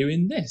easily by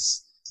doing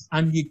this.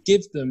 And you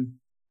give them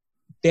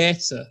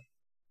data.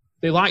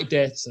 They like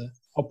data.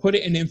 I'll put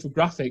it in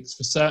infographics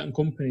for certain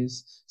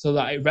companies so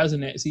that it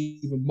resonates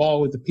even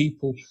more with the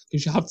people,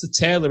 because you have to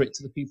tailor it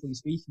to the people you're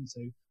speaking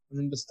to and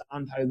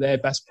understand how they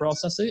best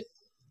process it.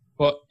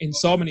 But in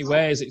so many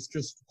ways, it's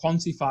just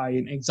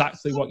quantifying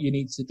exactly what you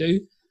need to do.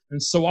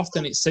 And so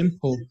often it's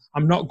simple.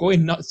 I'm not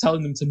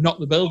telling them to knock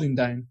the building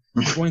down.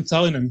 I'm going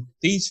telling them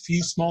these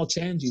few small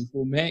changes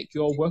will make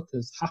your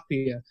workers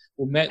happier,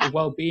 will make the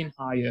well-being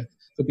higher.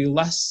 There'll be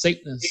less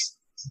sickness.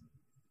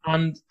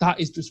 And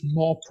that is just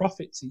more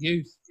profit to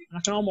you. And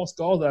I can almost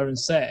go there and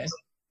say,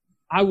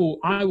 I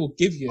will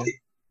give you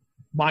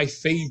my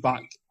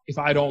feedback if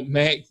I don't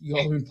make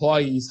your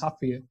employees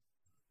happier.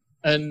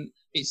 And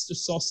it's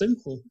just so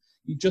simple.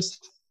 You're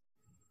just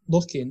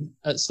looking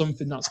at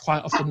something that's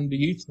quite often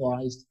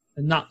underutilized,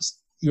 and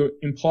that's your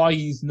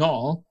employees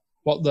know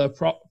what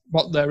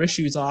their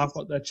issues are,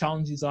 what their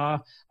challenges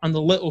are, and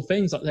the little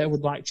things that they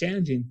would like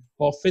changing,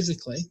 both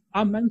physically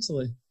and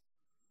mentally.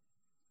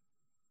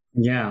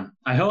 Yeah,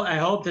 I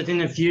hope that in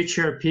the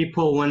future,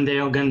 people, when they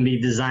are going to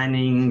be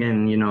designing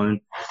and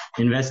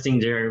investing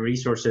their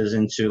resources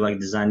into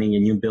like designing a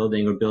new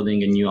building or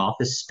building a new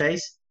office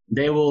space,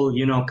 they will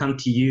come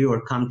to you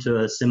or come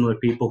to similar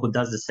people who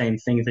does the same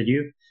thing that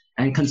you,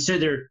 and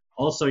consider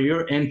also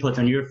your input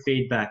and your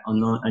feedback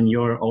on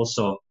your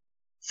also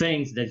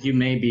things that you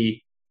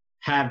maybe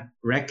have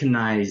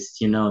recognized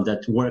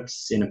that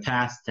works in the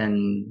past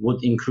and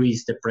would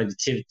increase the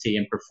productivity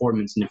and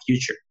performance in the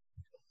future.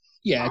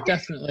 Yeah,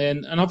 definitely.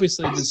 And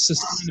obviously the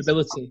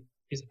sustainability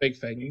is a big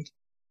thing.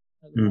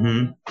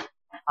 Mm-hmm.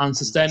 And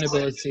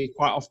sustainability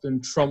quite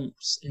often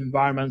trumps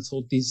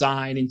environmental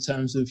design in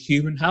terms of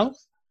human health.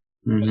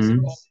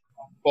 Mm-hmm.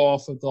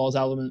 Both of those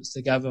elements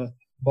together,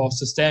 both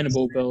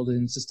sustainable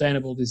building,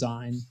 sustainable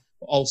design,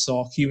 but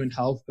also human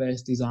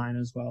health-based design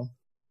as well.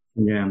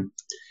 Yeah,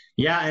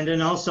 and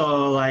then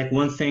also like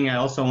one thing I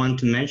also want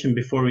to mention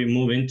before we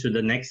move into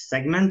the next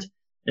segment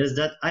is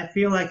that I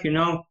feel like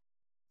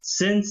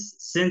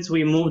since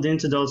we moved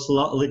into this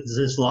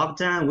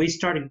lockdown, we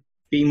started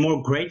being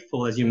more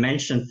grateful, as you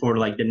mentioned, for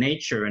like the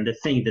nature and the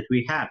things that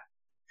we have: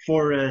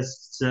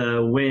 forests,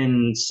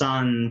 wind,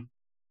 sun.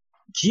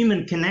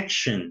 Human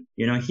connection,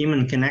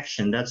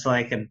 that's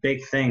like a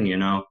big thing,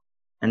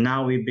 and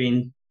now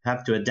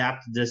have to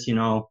adapt to this,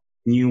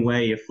 new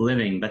way of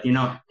living. But,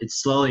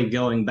 it's slowly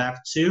going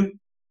back to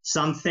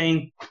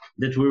something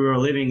that we were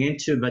living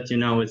into, but,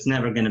 it's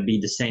never going to be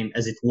the same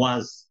as it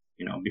was,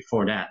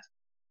 before that.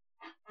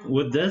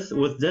 With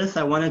this,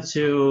 I wanted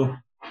to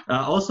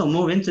also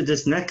move into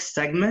this next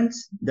segment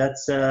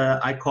that's,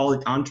 I call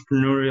it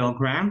Entrepreneurial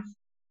Gram,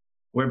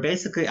 where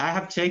basically I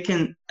have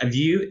taken a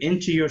view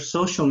into your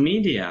social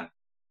media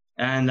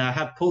and I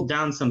have pulled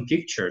down some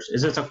pictures.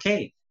 Is it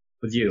okay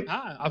with you?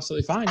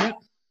 Absolutely fine, yeah.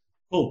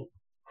 Cool.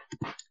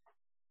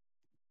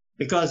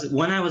 Because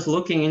when I was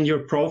looking in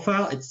your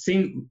profile, it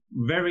seemed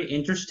very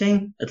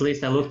interesting. At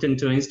least I looked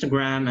into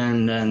Instagram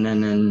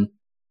and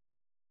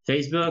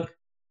Facebook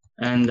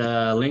and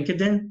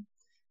LinkedIn.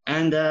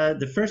 And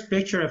the first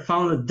picture I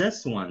found was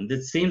this one.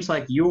 That seems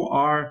like you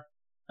are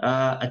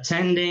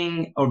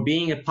attending or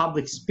being a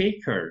public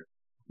speaker,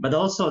 but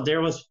also there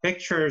was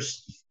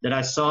pictures that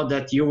I saw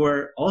that you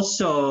were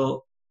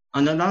also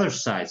on another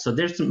side. So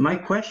my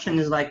question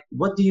is like,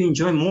 what do you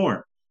enjoy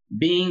more,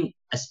 being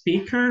a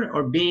speaker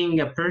or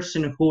being a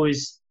person who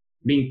is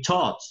being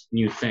taught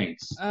new things?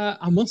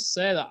 I must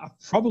say that I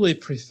probably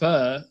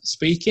prefer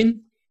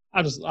speaking.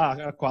 I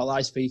quite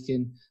like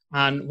speaking.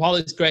 And while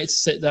it's great to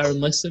sit there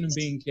and listen and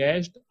be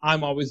engaged,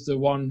 I'm always the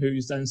one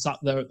who's then sat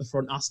there at the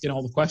front asking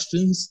all the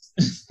questions.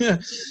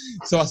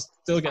 So I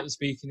still get the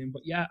speaking in.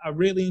 But yeah, I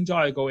really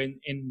enjoy going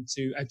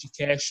into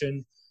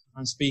education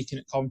and speaking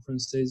at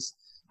conferences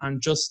and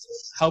just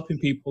helping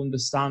people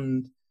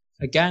understand,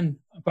 again,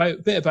 a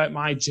bit about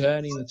my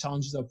journey and the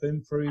challenges I've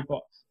been through,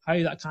 but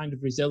how that kind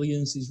of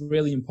resilience is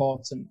really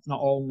important, not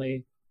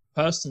only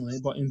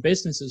personally, but in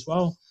business as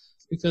well.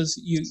 Because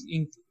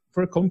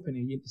for a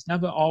company, it's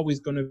never always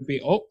going to be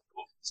up.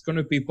 It's going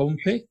to be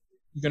bumpy.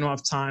 You're going to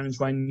have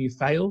times when you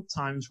fail,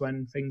 times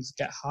when things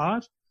get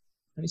hard.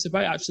 And it's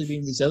about actually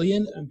being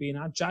resilient and being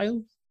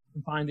agile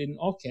and finding,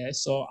 okay,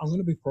 so I'm going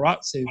to be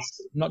proactive.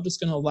 I'm not just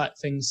going to let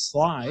things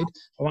slide.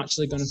 I'm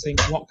actually going to think,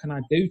 what can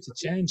I do to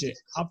change it?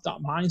 Have that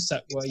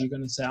mindset where you're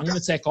going to say, I'm going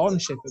to take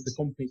ownership of the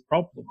company's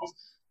problems.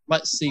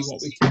 Let's see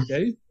what we can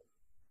do.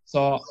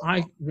 So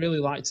I really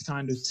like to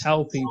kind of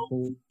tell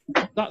people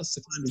that's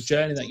the kind of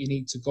journey that you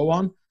need to go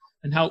on.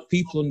 and help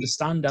people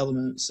understand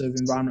elements of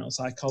environmental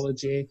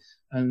psychology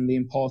and the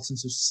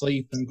importance of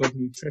sleep and good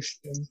nutrition,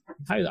 and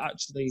how that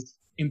actually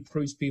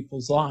improves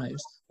people's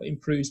lives, but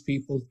improves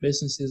people's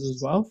businesses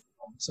as well.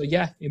 So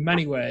yeah, in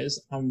many ways,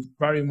 I'm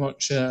very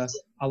much,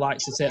 I like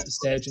to take the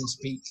stage and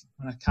speak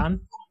when I can.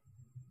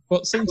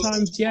 But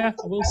sometimes, yeah,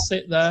 I will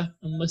sit there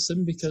and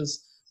listen,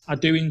 because I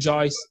do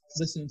enjoy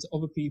listening to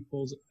other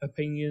people's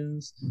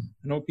opinions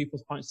and other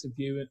people's points of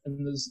view.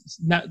 And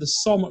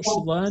there's so much to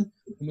learn,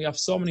 and we have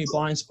so many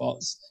blind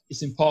spots.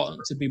 It's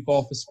important to be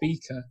both a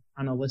speaker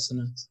and a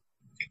listener.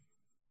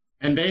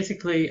 And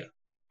basically,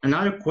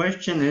 another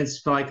question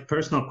is like a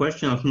personal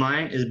question of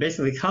mine is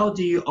basically, how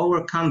do you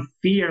overcome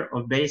fear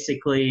of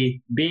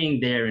basically being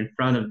there in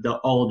front of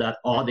all that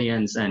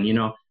audience and, you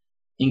know,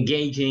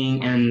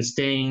 engaging and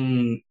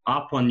staying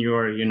up on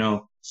your, you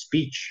know,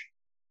 speech?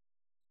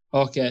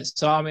 Okay,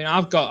 so I mean,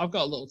 I've got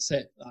a little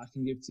tip that I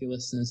can give to your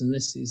listeners, and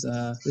this is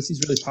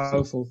really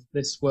powerful.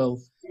 This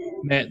will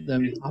make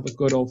them have a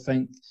good old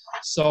think.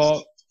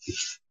 So,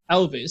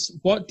 Elvis,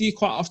 what do you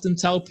quite often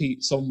tell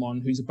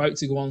someone who's about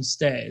to go on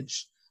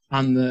stage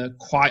and they're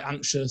quite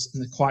anxious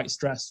and they're quite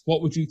stressed?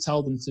 What would you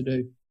tell them to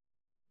do?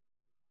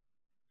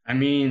 I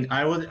mean,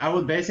 I would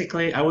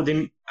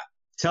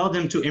tell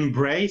them to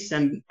embrace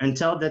and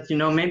tell that, you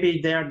know,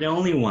 maybe they're the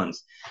only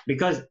ones.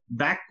 Because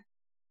back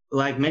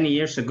like many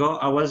years ago,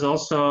 I was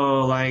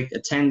also like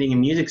attending a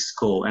music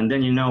school. And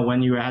then, you know,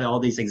 when you had all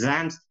these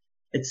exams,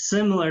 it's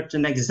similar to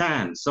an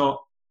exam. So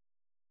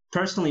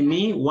personally,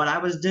 me, what I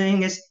was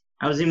doing is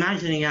I was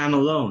imagining I'm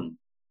alone.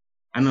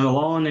 I'm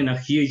alone in a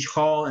huge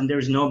hall and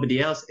there's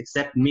nobody else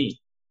except me.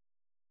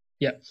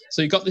 Yeah.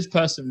 So you got this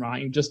person,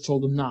 right? You just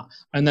told them that.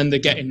 And then they're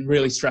getting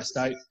really stressed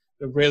out.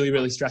 They're really,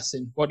 really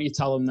stressing. What do you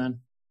tell them then?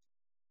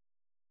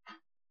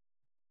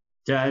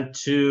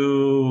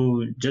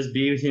 To just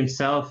be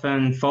himself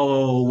and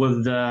follow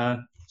with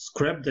the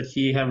script that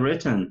he have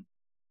written.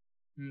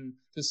 I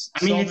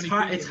mean,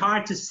 it's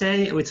hard to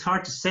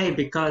say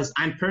because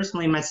I'm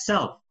personally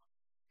myself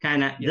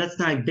kind of, that's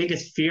my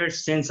biggest fear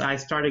since I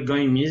started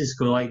going to music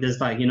school. Like there's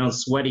like, you know,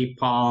 sweaty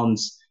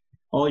palms,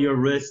 all your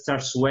wrists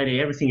are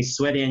sweaty, everything is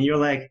sweaty, and you're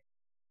like,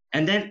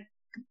 and then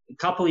a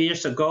couple of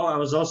years ago, I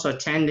was also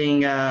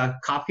attending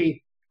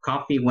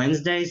Coffee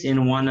Wednesdays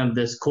in one of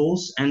the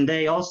schools, and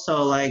they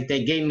also like,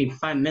 they gave me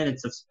 5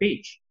 minutes of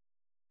speech,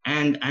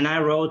 and I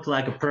wrote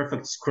like a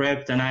perfect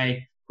script, and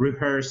I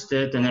rehearsed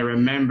it, and I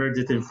remembered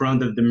it in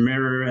front of the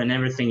mirror and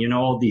everything, you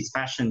know, all these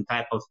fashion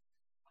type of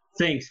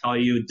things, how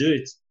you do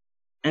it.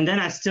 And then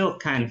I still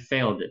kind of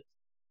failed it.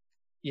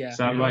 Yeah.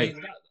 So I'm like,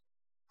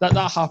 that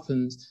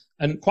happens.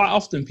 And quite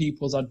often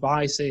people's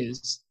advice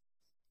is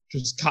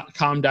just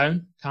calm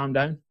down.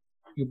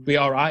 You'll be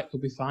all right.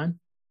 You'll be fine.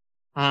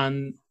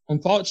 And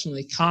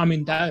unfortunately,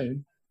 calming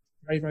down,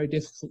 very, very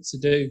difficult to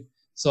do.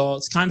 So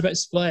to kind of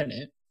explain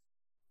it,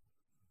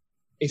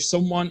 if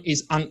someone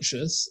is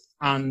anxious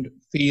and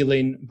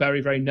feeling very,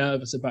 very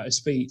nervous about a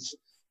speech,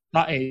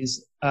 that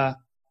is a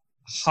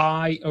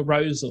high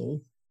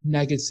arousal,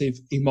 negative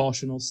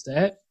emotional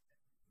state.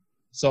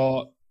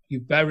 So you're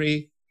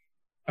very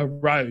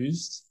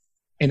aroused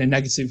in a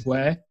negative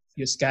way.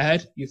 You're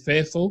scared, you're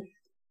fearful.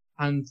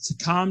 And to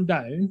calm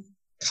down,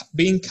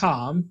 being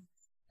calm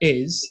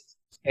is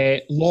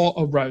a low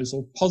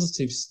arousal,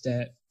 positive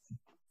state,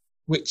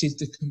 which is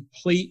the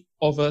complete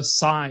other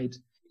side.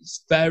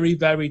 It's very,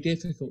 very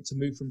difficult to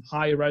move from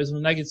high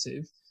arousal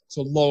negative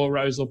to low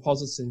arousal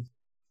positive.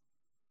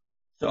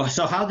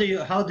 So how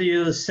do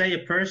you say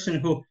a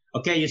person who,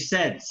 okay, you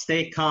said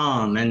stay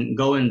calm and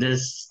go in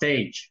this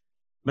stage,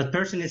 but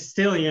person is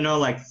still, you know,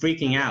 like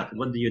freaking out.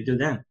 What do you do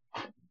then?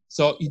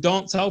 So you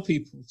don't tell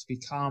people to be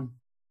calm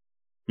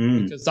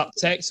because that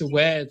takes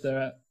away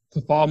their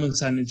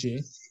performance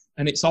energy,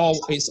 and it's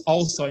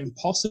also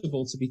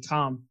impossible to be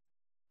calm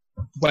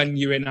when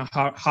you're in a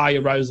high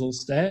arousal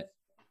state.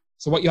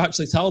 So what you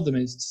actually tell them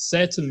is to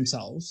say to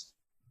themselves,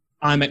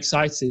 I'm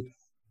excited.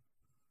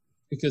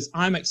 Because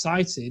I'm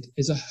excited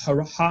is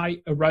a high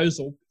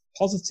arousal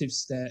positive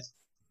state.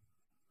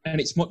 And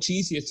it's much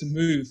easier to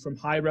move from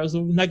high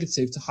arousal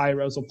negative to high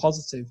arousal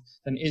positive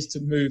than it is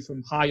to move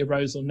from high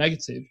arousal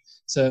negative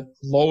to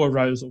low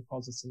arousal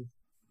positive.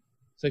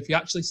 So if you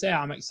actually say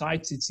I'm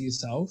excited to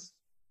yourself,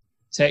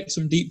 take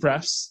some deep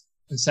breaths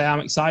and say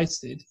I'm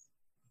excited,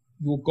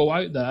 you'll go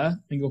out there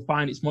and you'll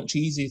find it's much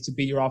easier to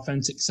be your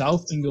authentic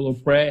self, and you'll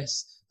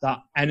embrace that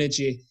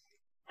energy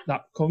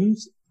that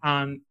comes.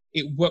 And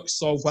it works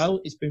so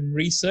well. It's been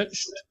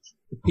researched.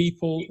 The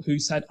people who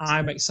said,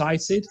 I'm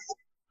excited,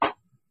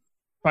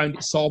 found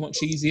it so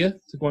much easier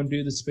to go and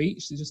do the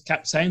speech. They just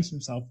kept saying to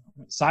themselves,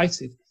 I'm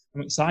excited.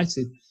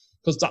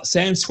 Because that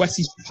same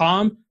sweaty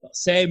palm, that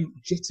same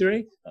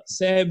jittery, that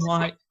same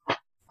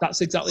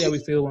that's exactly how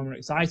we feel when we're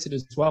excited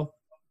as well.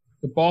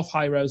 They're both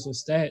high arousal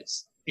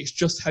states. It's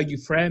just how you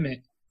frame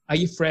it. Are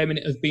you framing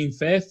it as being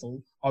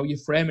fearful, or are you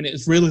framing it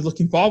as really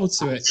looking forward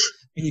to it?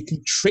 And you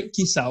can trick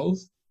yourself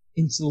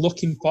into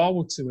looking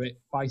forward to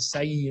it by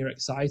saying you're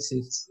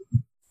excited.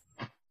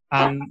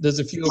 And there's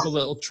a few other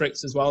little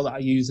tricks as well that I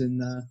use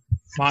in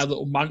my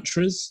little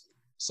mantras.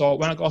 So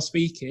when I go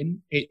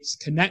speaking, it's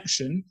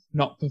connection,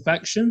 not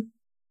perfection.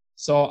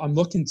 So I'm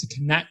looking to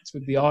connect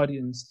with the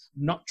audience.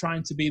 I'm not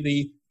trying to be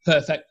the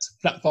perfect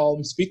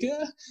platform speaker.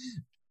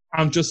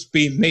 I'm just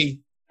being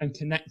me and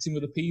connecting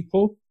with the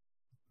people.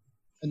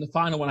 And the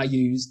final one I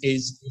use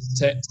is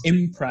to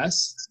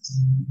impress,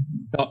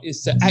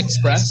 is to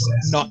express,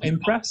 not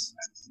impress.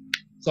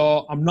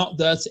 So I'm not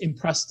there to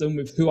impress them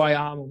with who I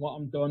am and what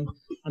I'm done.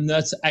 I'm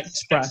there to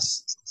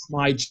express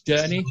my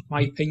journey,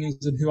 my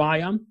opinions, and who I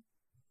am.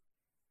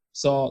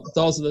 So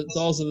those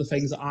are the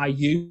things that I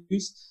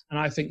use, and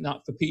I think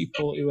that for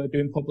people who are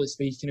doing public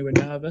speaking who are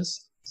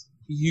nervous,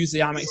 you use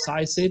the "I'm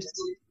excited,"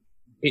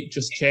 it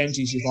just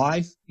changes your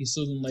life. You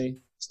suddenly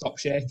stop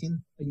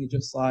shaking, and you're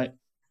just like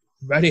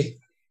ready.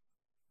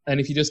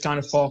 And if you just kind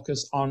of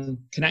focus on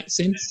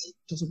connecting, it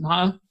doesn't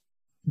matter.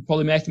 You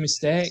probably make a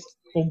mistake,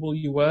 fumble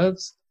your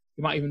words.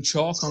 You might even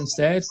choke on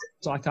stage,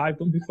 like I've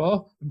done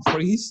before, and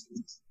freeze.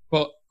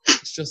 But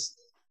it's just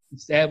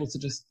it's able to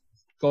just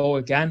go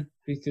again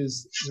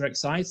because you're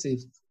excited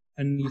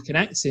and you're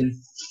connecting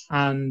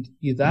and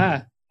you're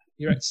there.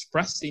 You're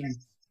expressing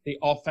the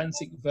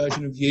authentic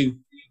version of you.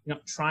 You're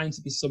not trying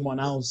to be someone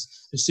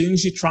else. As soon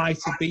as you try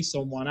to be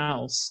someone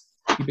else,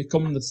 you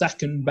become the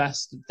second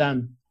best of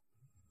them.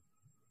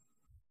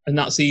 And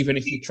that's even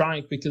if you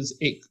try, because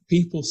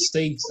people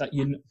see that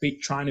you're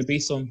trying to be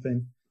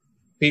something.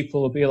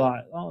 People will be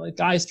like, oh, the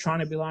guy's trying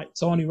to be like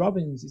Tony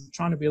Robbins. He's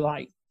trying to be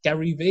like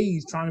Gary Vee.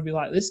 He's trying to be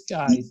like this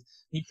guy.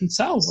 You can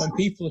tell when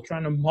people are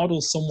trying to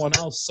model someone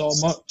else so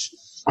much,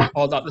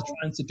 or that they're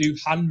trying to do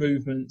hand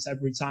movements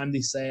every time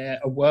they say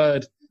a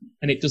word,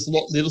 and it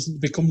doesn't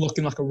become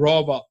looking like a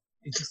robot.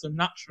 It's just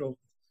unnatural.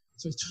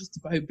 So it's just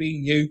about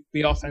being you,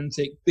 be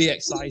authentic, be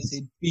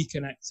excited, be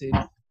connected,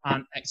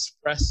 and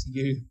express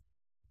you.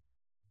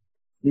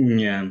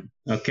 Yeah.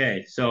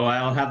 Okay. So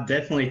I'll have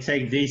definitely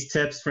take these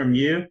tips from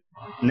you.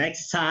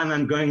 Next time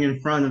I'm going in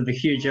front of a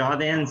huge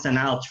audience, and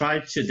I'll try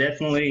to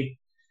definitely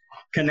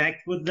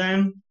connect with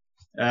them.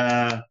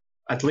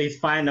 At least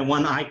find the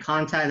one eye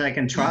contact I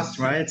can trust,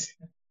 right?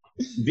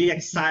 Be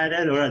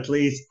excited, or at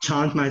least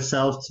chant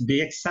myself to be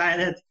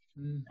excited,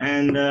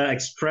 and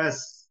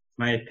express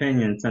my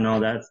opinions and all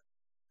that.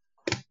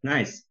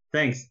 Nice.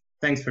 Thanks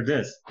for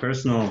this.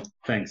 Personal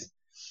thanks.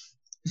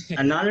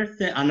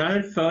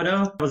 Another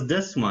photo was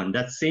this one.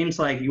 That seems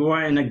like you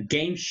are in a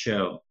game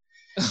show.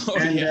 Oh,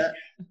 yeah.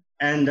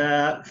 And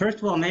first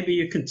of all, maybe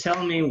you could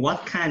tell me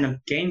what kind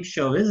of game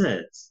show is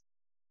it?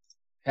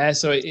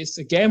 So it's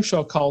a game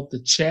show called The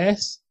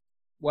Chase,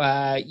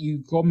 where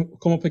you come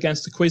up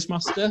against a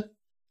quizmaster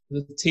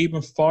with a team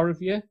of 4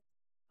 of you,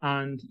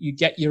 and you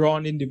get your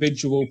own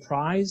individual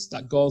prize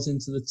that goes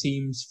into the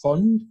team's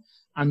fund,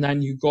 and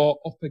then you go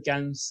up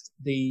against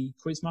the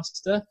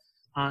quizmaster,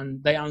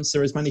 and they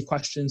answer as many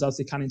questions as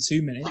they can in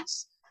 2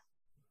 minutes,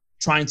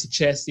 trying to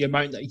chase the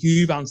amount that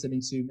you've answered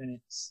in 2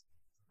 minutes.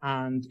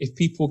 And if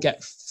people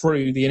get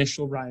through the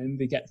initial round,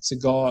 they get to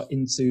go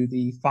into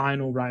the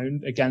final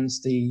round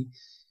against the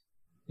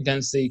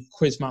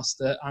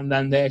quizmaster, and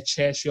then they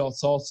chase your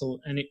total.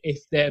 And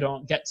if they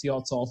don't get to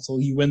your total,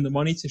 you win the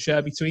money to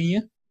share between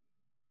you.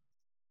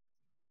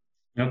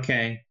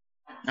 Okay.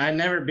 I've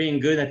never been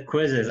good at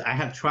quizzes. I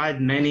have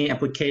tried many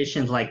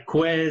applications like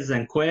Quiz,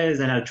 and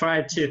I've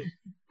tried to,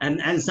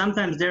 and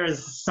sometimes there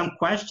is some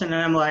question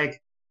and I'm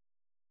like,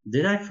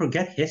 did I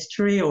forget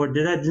history, or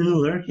did I didn't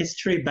learn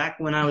history back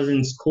when I was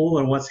in school,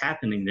 or what's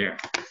happening there?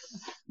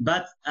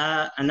 But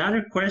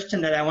another question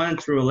that I wanted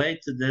to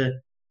relate to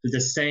the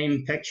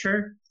same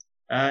picture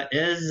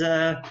is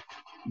the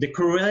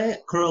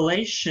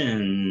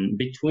correlation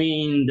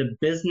between the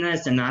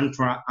business and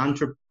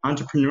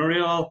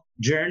entrepreneurial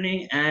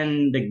journey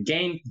and the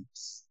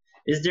games.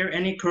 Is there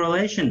any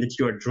correlation that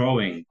you are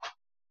drawing?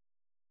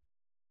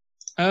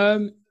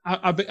 I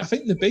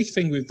think the big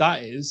thing with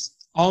that is,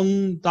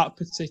 on that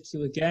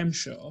particular game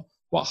show,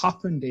 what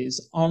happened is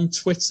on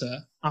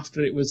Twitter, after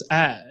it was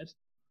aired,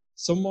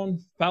 someone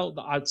felt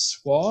that I'd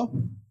swore,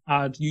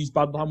 I'd used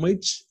bad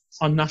language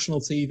on national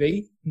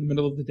TV in the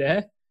middle of the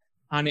day,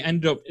 and it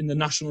ended up in the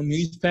national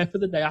newspaper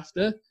the day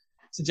after,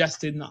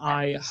 suggesting that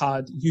I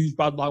had used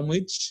bad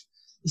language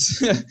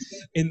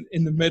in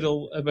the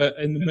middle of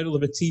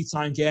a tea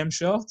time game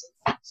show.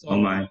 So, oh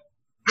my!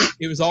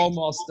 It was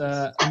almost,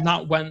 and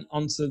that went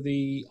onto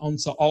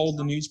all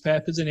the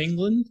newspapers in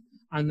England,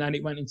 and then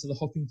it went into the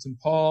Huffington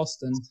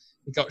Post, and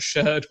it got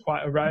shared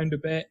quite around a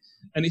bit.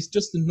 And it's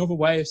just another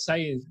way of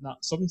saying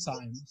that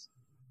sometimes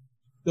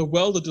the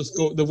world will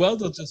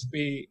just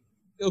be,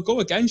 it'll go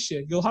against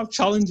you. You'll have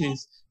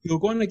challenges. You'll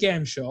go on a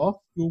game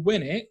show, you'll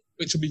win it,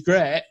 which will be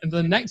great, and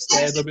the next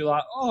day they'll be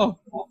like, oh,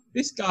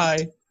 this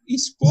guy, he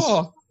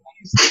swore.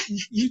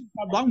 He's used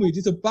bad language.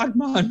 He's a bad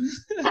man.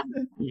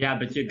 Yeah,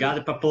 but you got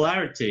the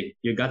popularity.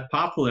 You got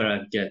popular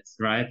at Git,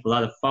 right? A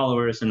lot of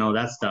followers and all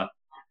that stuff.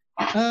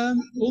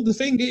 Well, the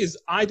thing is,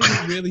 I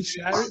didn't really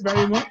share it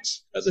very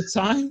much at the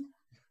time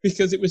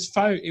because it was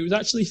found. It was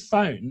actually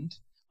found.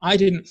 I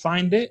didn't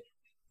find it.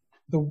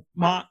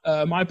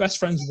 My best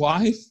friend's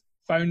wife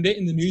found it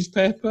in the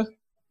newspaper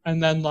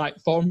and then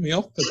phoned me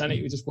up, and then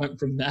it just went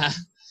from there.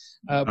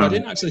 But I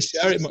didn't actually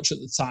share it much at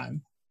the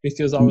time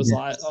because I was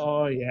like,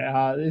 oh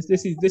yeah,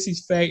 this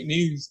is fake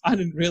news. I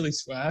didn't really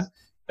swear.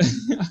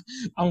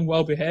 I'm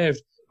well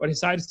behaved. But I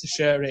decided to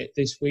share it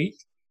this week.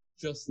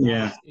 Just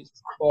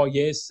it's 4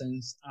 years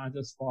since. I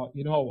just thought,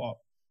 you know what?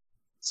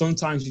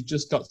 Sometimes you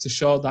just got to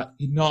show that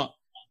you're not.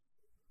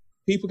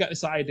 People get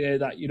this idea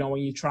that, you know,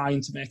 when you're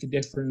trying to make a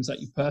difference,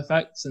 that you're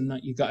perfect and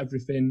that you got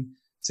everything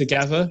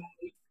together.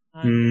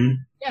 And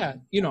yeah,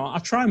 you know, I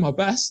try my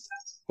best,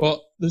 but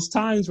there's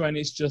times when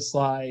it's just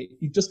like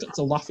you've just got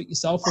to laugh at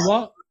yourself a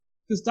lot,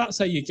 because that's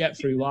how you get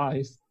through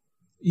life.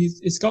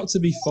 It's got to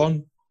be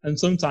fun, and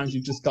sometimes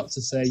you've just got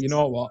to say, you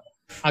know what,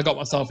 I got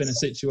myself in a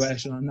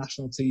situation on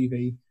national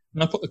TV,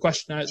 and I put the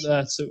question out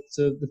there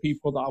to the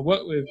people that I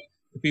work with,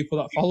 the people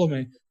that follow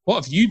me.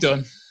 What have you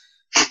done?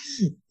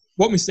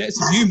 What mistakes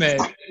have you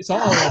made? It's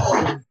all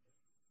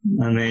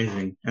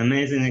amazing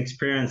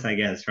experience, I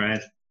guess,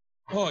 right?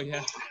 Oh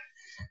yeah.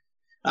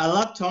 I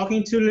love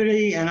talking to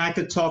Lily, and I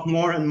could talk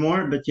more and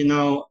more, but you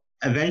know,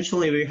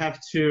 eventually we have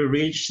to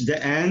reach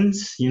the end,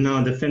 you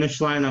know, the finish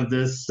line of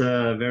this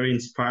very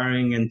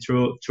inspiring and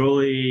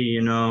truly,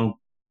 you know,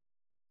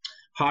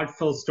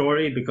 heartfelt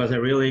story, because I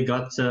really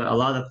got a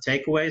lot of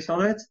takeaways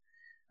of it.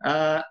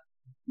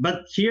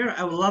 But here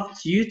I would love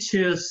you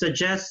to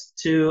suggest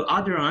to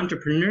other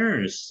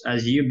entrepreneurs,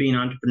 as you being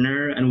an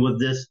entrepreneur and with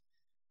this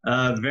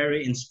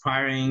very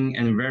inspiring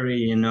and very,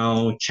 you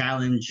know,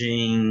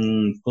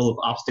 challenging, full of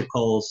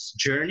obstacles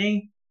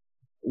journey,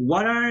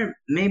 what are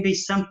maybe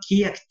some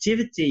key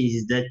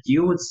activities that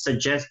you would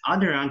suggest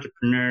other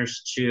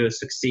entrepreneurs to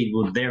succeed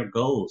with their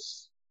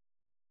goals?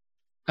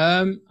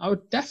 I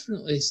would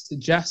definitely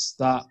suggest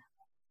that,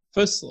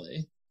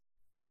 firstly,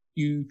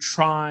 you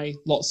try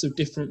lots of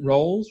different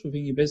roles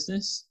within your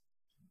business,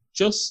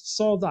 just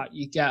so that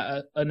you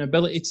get an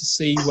ability to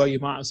see where you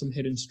might have some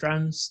hidden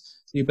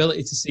strengths, the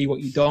ability to see what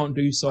you don't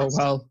do so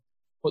well,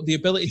 but the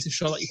ability to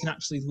show that you can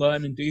actually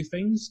learn and do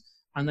things.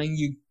 And then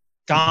you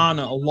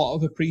garner a lot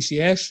of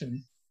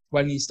appreciation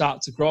when you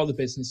start to grow the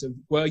business of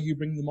where you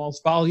bring the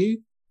most value.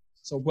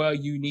 So where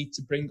you need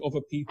to bring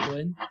other people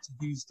in to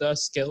use their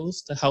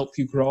skills to help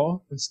you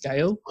grow and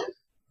scale.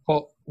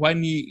 But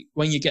when you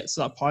get to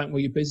that point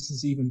where your business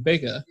is even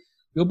bigger,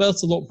 you'll be able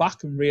to look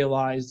back and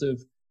realize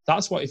of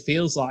that's what it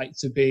feels like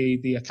to be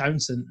the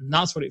accountant, and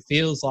that's what it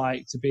feels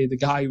like to be the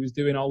guy who was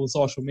doing all the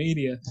social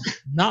media,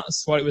 and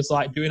that's what it was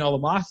like doing all the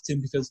marketing,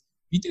 because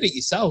you did it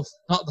yourself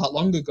not that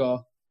long ago.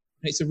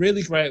 And it's a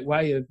really great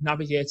way of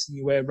navigating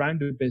your way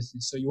around a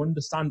business, so you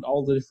understand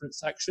all the different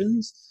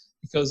sections,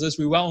 because as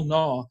we well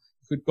know,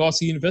 you could go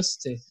to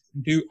university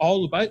and do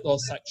all about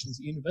those sections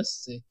at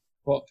university,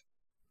 but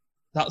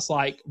that's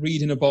like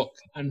reading a book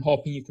and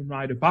hoping you can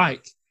ride a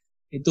bike.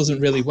 It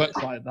doesn't really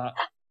work like that.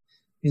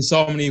 In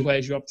so many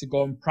ways, you have to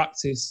go and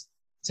practice,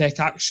 take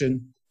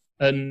action,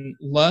 and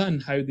learn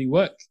how they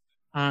work.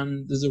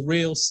 And there's a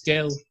real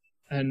skill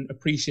and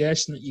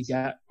appreciation that you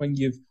get when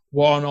you've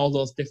worn all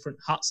those different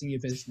hats in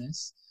your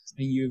business,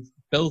 and you've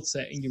built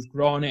it, and you've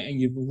grown it,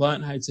 and you've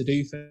learned how to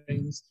do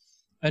things.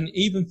 And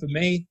even for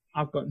me,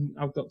 I've got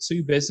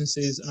 2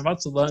 businesses, and I've had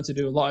to learn to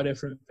do a lot of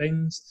different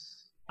things.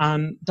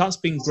 And that's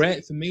been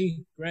great for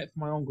me, great for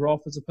my own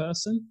growth as a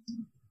person.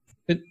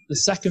 But the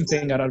second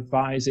thing I'd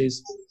advise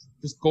is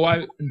just go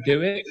out and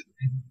do it.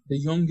 The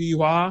younger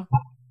you are,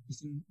 you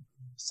can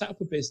set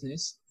up a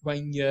business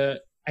when you're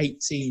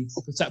 18.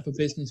 You can set up a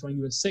business when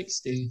you're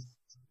 60.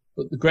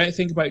 But the great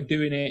thing about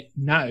doing it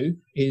now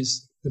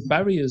is the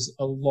barriers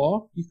are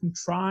low. You can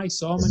try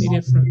so many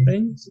different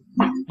things,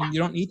 and you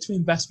don't need to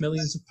invest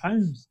millions of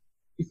pounds.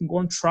 You can go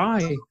and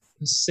try and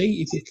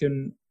see if you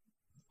can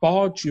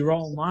forge your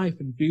own life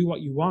and do what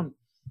you want.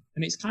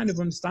 And it's kind of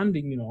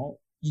understanding, you know,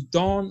 you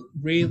don't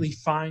really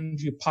find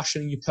your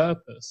passion and your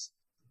purpose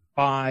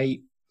by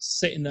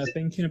sitting there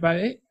thinking about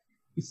it.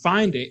 You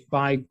find it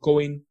by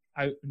going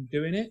out and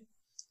doing it.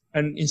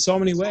 And in so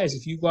many ways,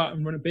 if you go out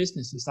and run a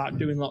business and start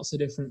doing lots of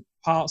different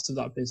parts of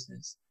that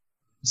business,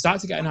 you start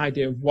to get an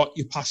idea of what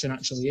your passion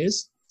actually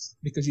is,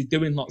 because you're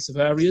doing lots of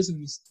areas,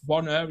 and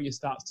one area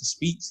starts to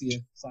speak to you.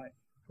 It's like,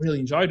 I really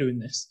enjoy doing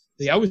this.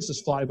 The hours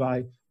just fly by,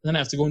 and then I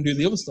have to go and do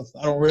the other stuff that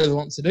I don't really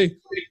want to do.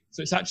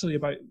 So it's actually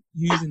about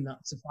using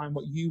that to find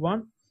what you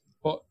want.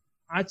 But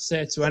I'd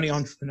say to any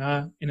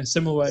entrepreneur, in a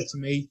similar way to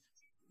me,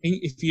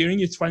 if you're in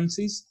your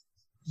 20s,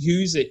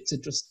 use it to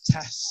just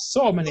test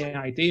so many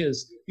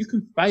ideas. You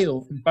can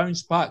fail and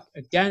bounce back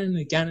again and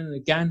again and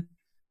again.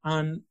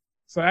 And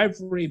for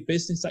every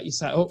business that you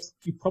set up,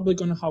 you're probably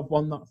going to have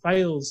one that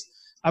fails.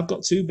 I've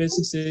got 2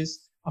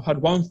 businesses. I've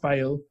had one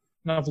fail,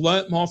 and I've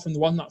learnt more from the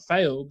one that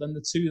failed than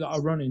the 2 that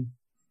are running.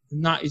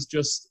 And that is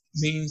just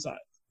means that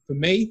for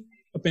me,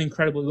 I've been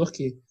incredibly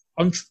lucky.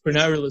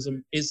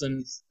 Entrepreneurialism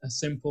isn't a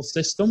simple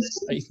system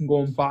that you can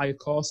go and buy a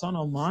course on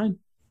online.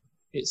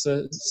 It's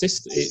a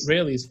system. It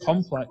really is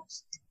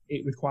complex.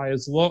 It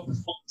requires luck,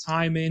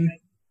 timing,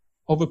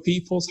 other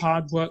people's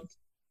hard work,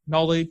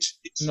 knowledge,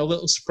 and a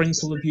little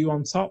sprinkle of you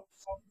on top.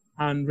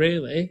 And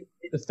really,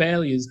 the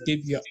failures give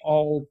you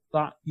all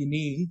that you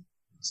need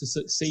to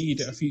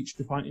succeed at a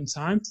future point in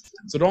time.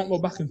 So don't go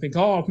back and think,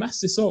 oh, I've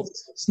messed this up.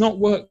 It's not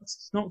worked.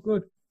 It's not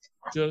good.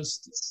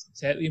 Just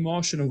take the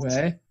emotion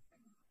away,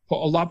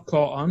 put a lab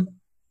coat on,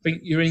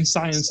 think you're in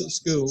science at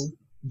school,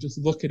 and just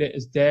look at it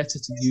as data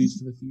to use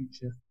for the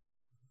future.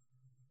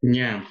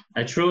 Yeah,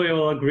 I truly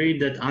will agree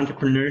that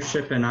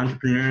entrepreneurship and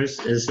entrepreneurs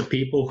is the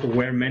people who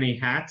wear many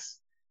hats,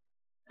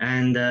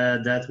 and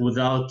that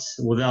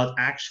without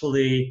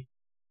actually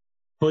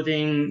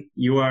putting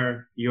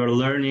your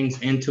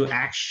learnings into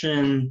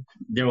action,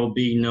 there will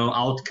be no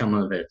outcome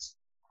of it.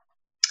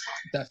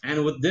 Definitely.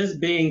 And with this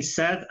being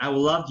said, I would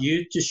love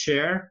you to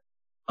share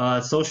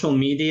social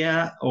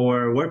media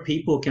or where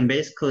people can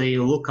basically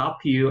look up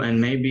you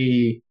and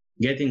maybe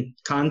get in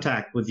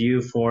contact with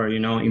you for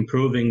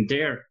improving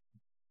their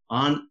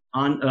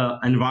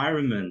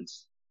environment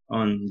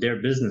on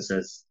their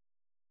businesses.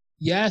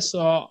 Yeah,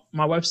 so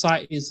my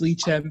website is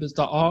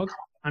leechambers.org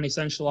and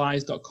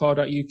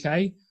essentialize.co.uk,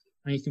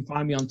 and you can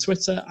find me on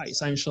Twitter at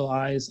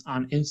Essentialize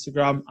and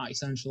Instagram at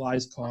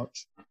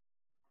EssentializeCoach.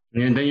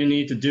 And then you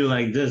need to do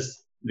like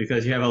this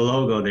because you have a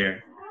logo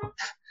there.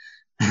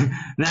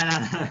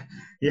 No.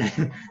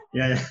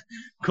 Yeah.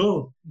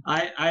 Cool.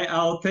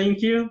 I'll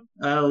thank you,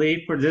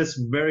 Lee, for this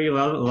very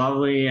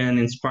lovely and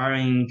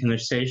inspiring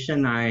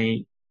conversation.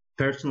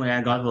 Personally,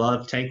 I got a lot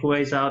of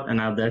takeaways out,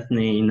 and I'll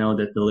definitely know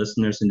that the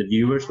listeners and the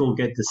viewers will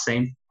get the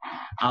same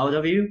out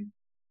of you.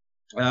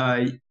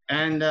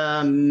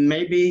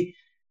 Maybe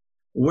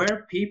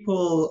where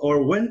people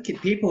or when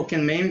people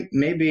can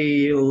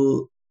maybe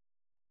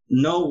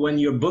know when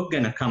your book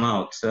gonna come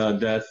out,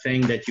 the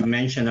thing that you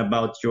mentioned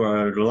about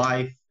your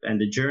life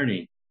and the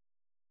journey.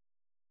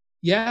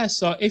 Yeah,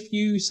 so if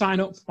you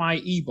sign up for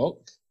my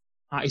ebook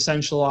at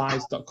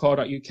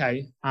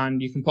essentialize.co.uk,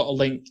 and you can put a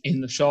link in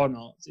the show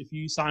notes. If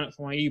you sign up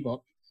for my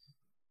ebook,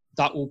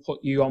 that will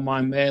put you on my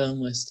mailing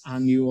list,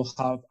 and you will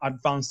have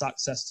advanced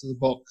access to the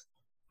book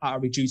at a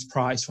reduced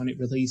price when it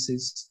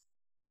releases.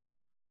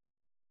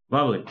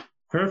 Lovely.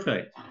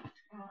 Perfect.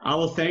 I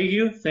will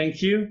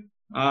thank you.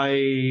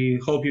 I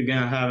hope you're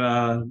going to have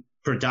a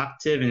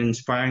productive and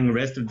inspiring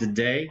rest of the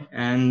day,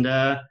 and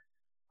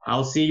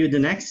I'll see you the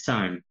next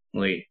time,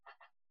 Lee.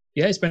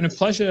 Yeah, it's been a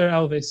pleasure,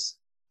 Elvis.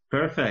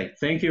 Perfect.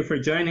 Thank you for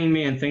joining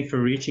me, and thanks for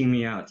reaching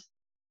me out.